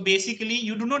key, so basically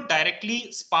you do not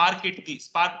directly spark it, the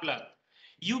spark plug,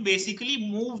 you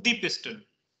basically move the piston.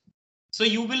 So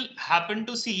you will happen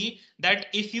to see that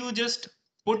if you just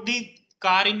put the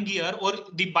car in gear or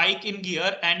the bike in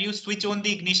gear and you switch on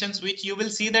the ignition switch, you will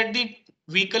see that the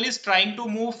vehicle is trying to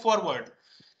move forward.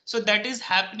 So that is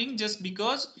happening just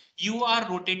because you are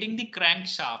rotating the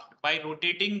crankshaft. By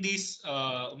rotating this,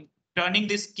 turning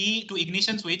this key to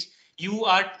ignition switch, you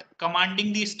are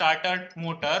commanding the starter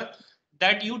motor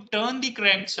that you turn the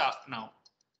crankshaft now.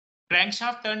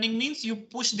 Crankshaft turning means you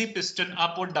push the piston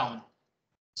up or down.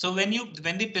 So when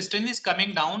the piston is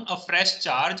coming down, a fresh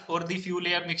charge or the fuel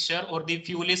air mixture or the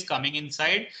fuel is coming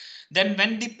inside. Then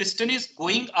when the piston is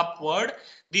going upward,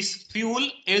 this fuel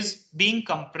is being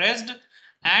compressed.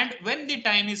 And when the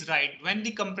time is right, when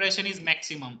the compression is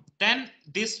maximum, then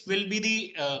this will be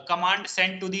the command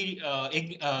sent to the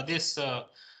this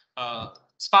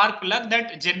spark plug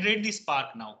that generate the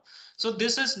spark now. So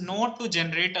this is not to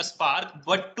generate a spark,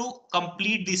 but to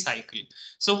complete the cycle.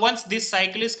 So once this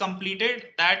cycle is completed,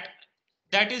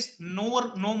 that is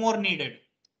no more needed,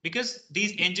 because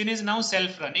this engine is now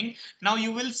self-running. Now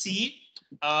you will see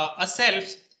a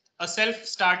self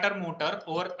starter motor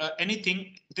or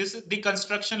anything. This the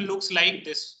construction looks like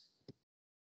this.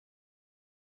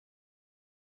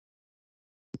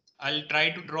 I'll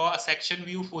try to draw a section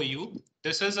view for you.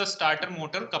 This is a starter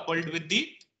motor coupled with the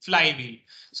flywheel.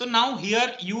 So now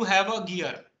here you have a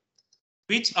gear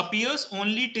which appears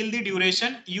only till the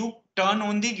duration you turn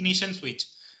on the ignition switch.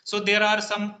 So there are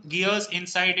some gears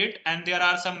inside it and there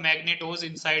are some magnetos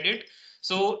inside it.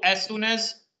 So as soon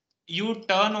as you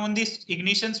turn on this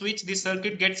ignition switch, this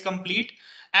circuit gets complete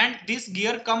and this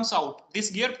gear comes out. This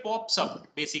gear pops up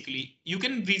basically. You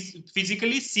can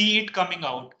physically see it coming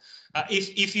out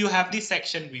if you have the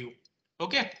section view.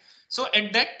 Okay. So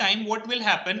at that time, what will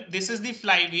happen? This is the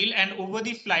flywheel, and over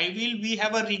the flywheel, we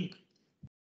have a ring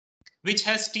which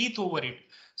has teeth over it.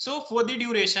 So for the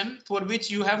duration for which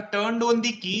you have turned on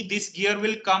the key, this gear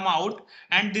will come out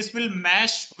and this will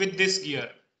mash with this gear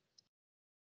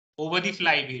over the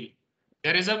flywheel.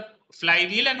 There is a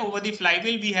flywheel and over the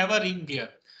flywheel we have a ring gear.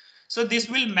 So this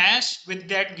will mash with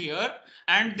that gear,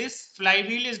 and this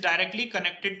flywheel is directly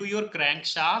connected to your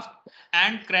crankshaft,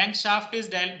 and crankshaft is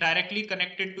directly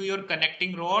connected to your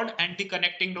connecting rod, and the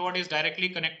connecting rod is directly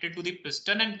connected to the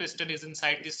piston, and piston is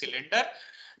inside the cylinder.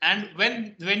 And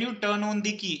when you turn on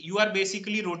the key, you are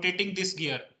basically rotating this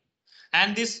gear,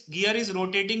 and this gear is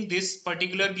rotating this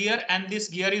particular gear, and this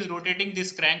gear is rotating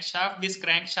this crankshaft. This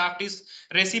crankshaft is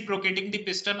reciprocating the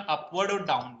piston upward or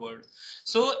downward.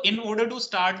 So in order to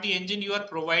start the engine, you are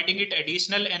providing it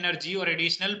additional energy or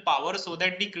additional power so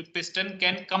that the piston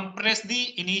can compress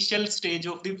the initial stage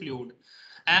of the fluid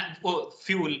and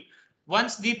fuel.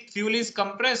 Once the fuel is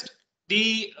compressed,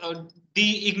 the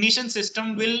ignition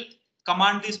system will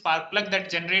command the spark plug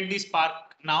that generate the spark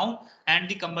now, and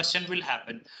the combustion will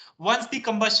happen. Once the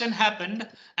combustion happened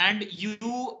and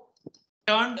you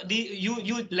turned the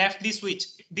you left the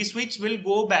switch will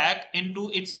go back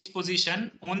into its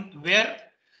position on where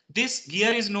this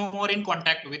gear is no more in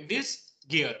contact with this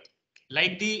gear,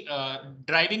 like the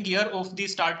driving gear of the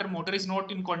starter motor is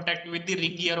not in contact with the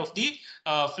ring gear of the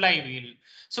flywheel.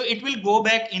 So it will go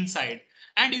back inside.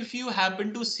 And if you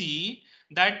happen to see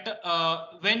that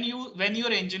when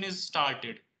your engine is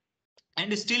started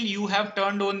and still you have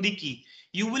turned on the key,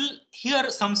 you will hear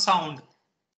some sound,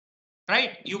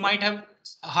 right? You might have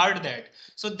heard that.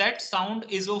 So that sound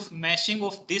is of meshing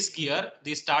of this gear,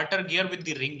 the starter gear, with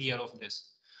the ring gear of this.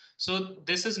 So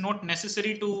this is not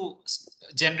necessary to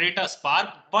generate a spark,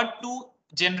 but to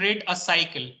generate a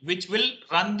cycle which will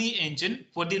run the engine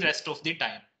for the rest of the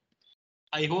time.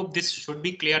 I hope this should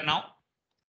be clear now.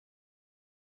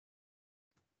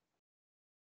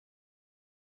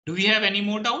 Do we have any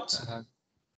more doubts?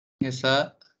 Yes,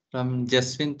 sir. From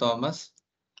Jaswin Thomas,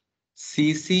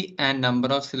 CC and number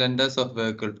of cylinders of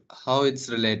vehicle, how it's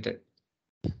related?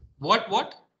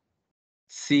 What?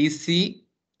 CC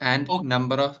and Okay.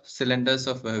 number of cylinders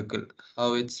of vehicle,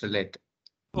 how it's related?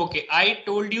 Okay, I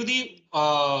told you the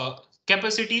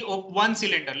capacity of one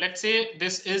cylinder. Let's say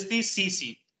this is the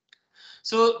CC.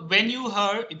 So when you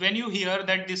hear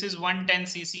that this is 110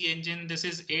 cc engine, this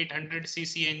is 800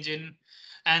 cc engine,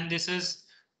 and this is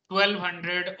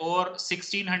 1200 or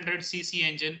 1600 cc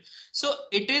engine. So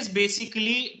it is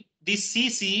basically the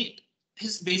cc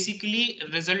is basically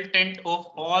resultant of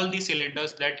all the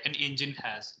cylinders that an engine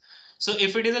has. So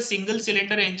if it is a single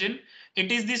cylinder engine,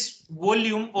 it is this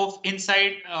volume of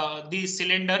inside the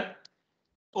cylinder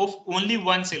of only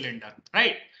one cylinder,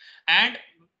 right? And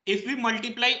if we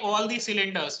multiply all the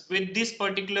cylinders with this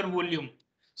particular volume,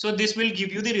 so this will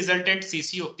give you the resultant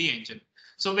cc of the engine.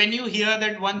 So when you hear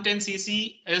that 110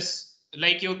 cc is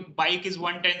like your bike is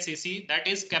 110 cc, that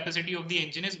is capacity of the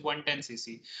engine is 110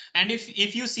 cc. And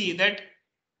if you see that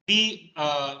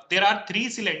there are three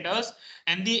cylinders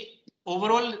and the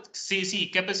overall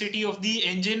cc capacity of the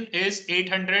engine is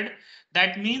 800,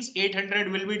 that means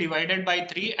 800 will be divided by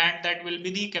 3 and that will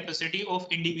be the capacity of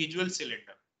individual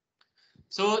cylinder.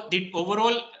 So the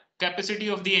overall capacity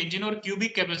of the engine or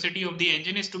cubic capacity of the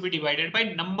engine is to be divided by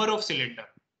number of cylinder.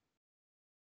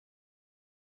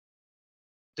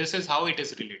 This is how it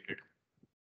is related.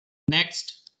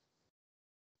 Next.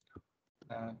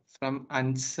 From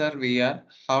Answer VR,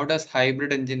 how does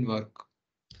hybrid engine work?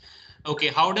 Okay,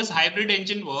 how does hybrid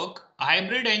engine work?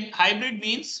 Hybrid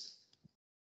means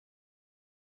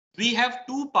we have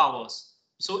two powers.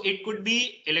 So it could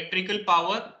be electrical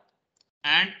power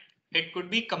and it could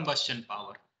be combustion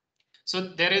power. So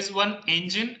there is one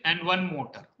engine and one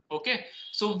motor. Okay,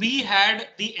 so we had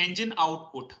the engine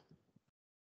output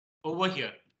over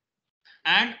here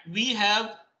and we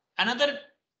have another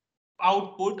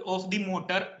output of the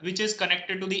motor which is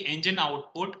connected to the engine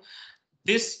output.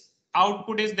 This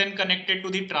output is then connected to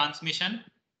the transmission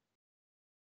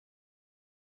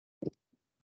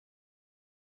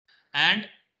and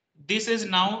this is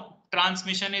now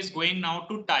transmission is going now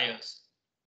to tires.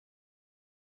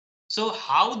 So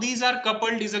how these are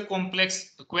coupled is a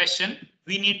complex question.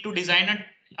 We need to design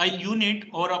a unit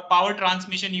or a power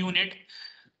transmission unit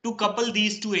to couple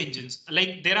these two engines.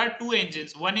 Like there are two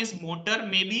engines, one is motor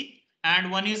maybe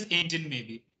and one is engine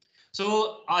maybe.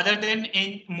 So other than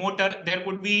motor, there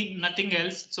could be nothing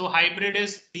else. So hybrid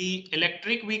is the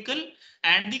electric vehicle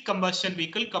and the combustion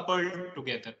vehicle coupled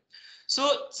together.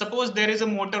 So suppose there is a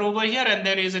motor over here and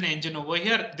there is an engine over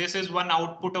here. This is one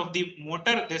output of the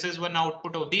motor. This is one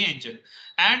output of the engine.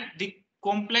 And the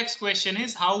complex question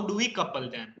is how do we couple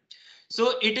them?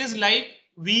 So it is like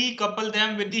we couple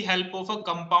them with the help of a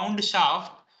compound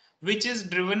shaft, which is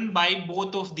driven by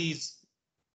both of these,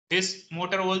 this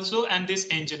motor also and this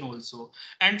engine also.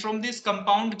 And from this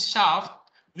compound shaft,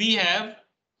 we have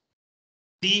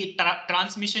the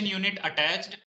transmission unit attached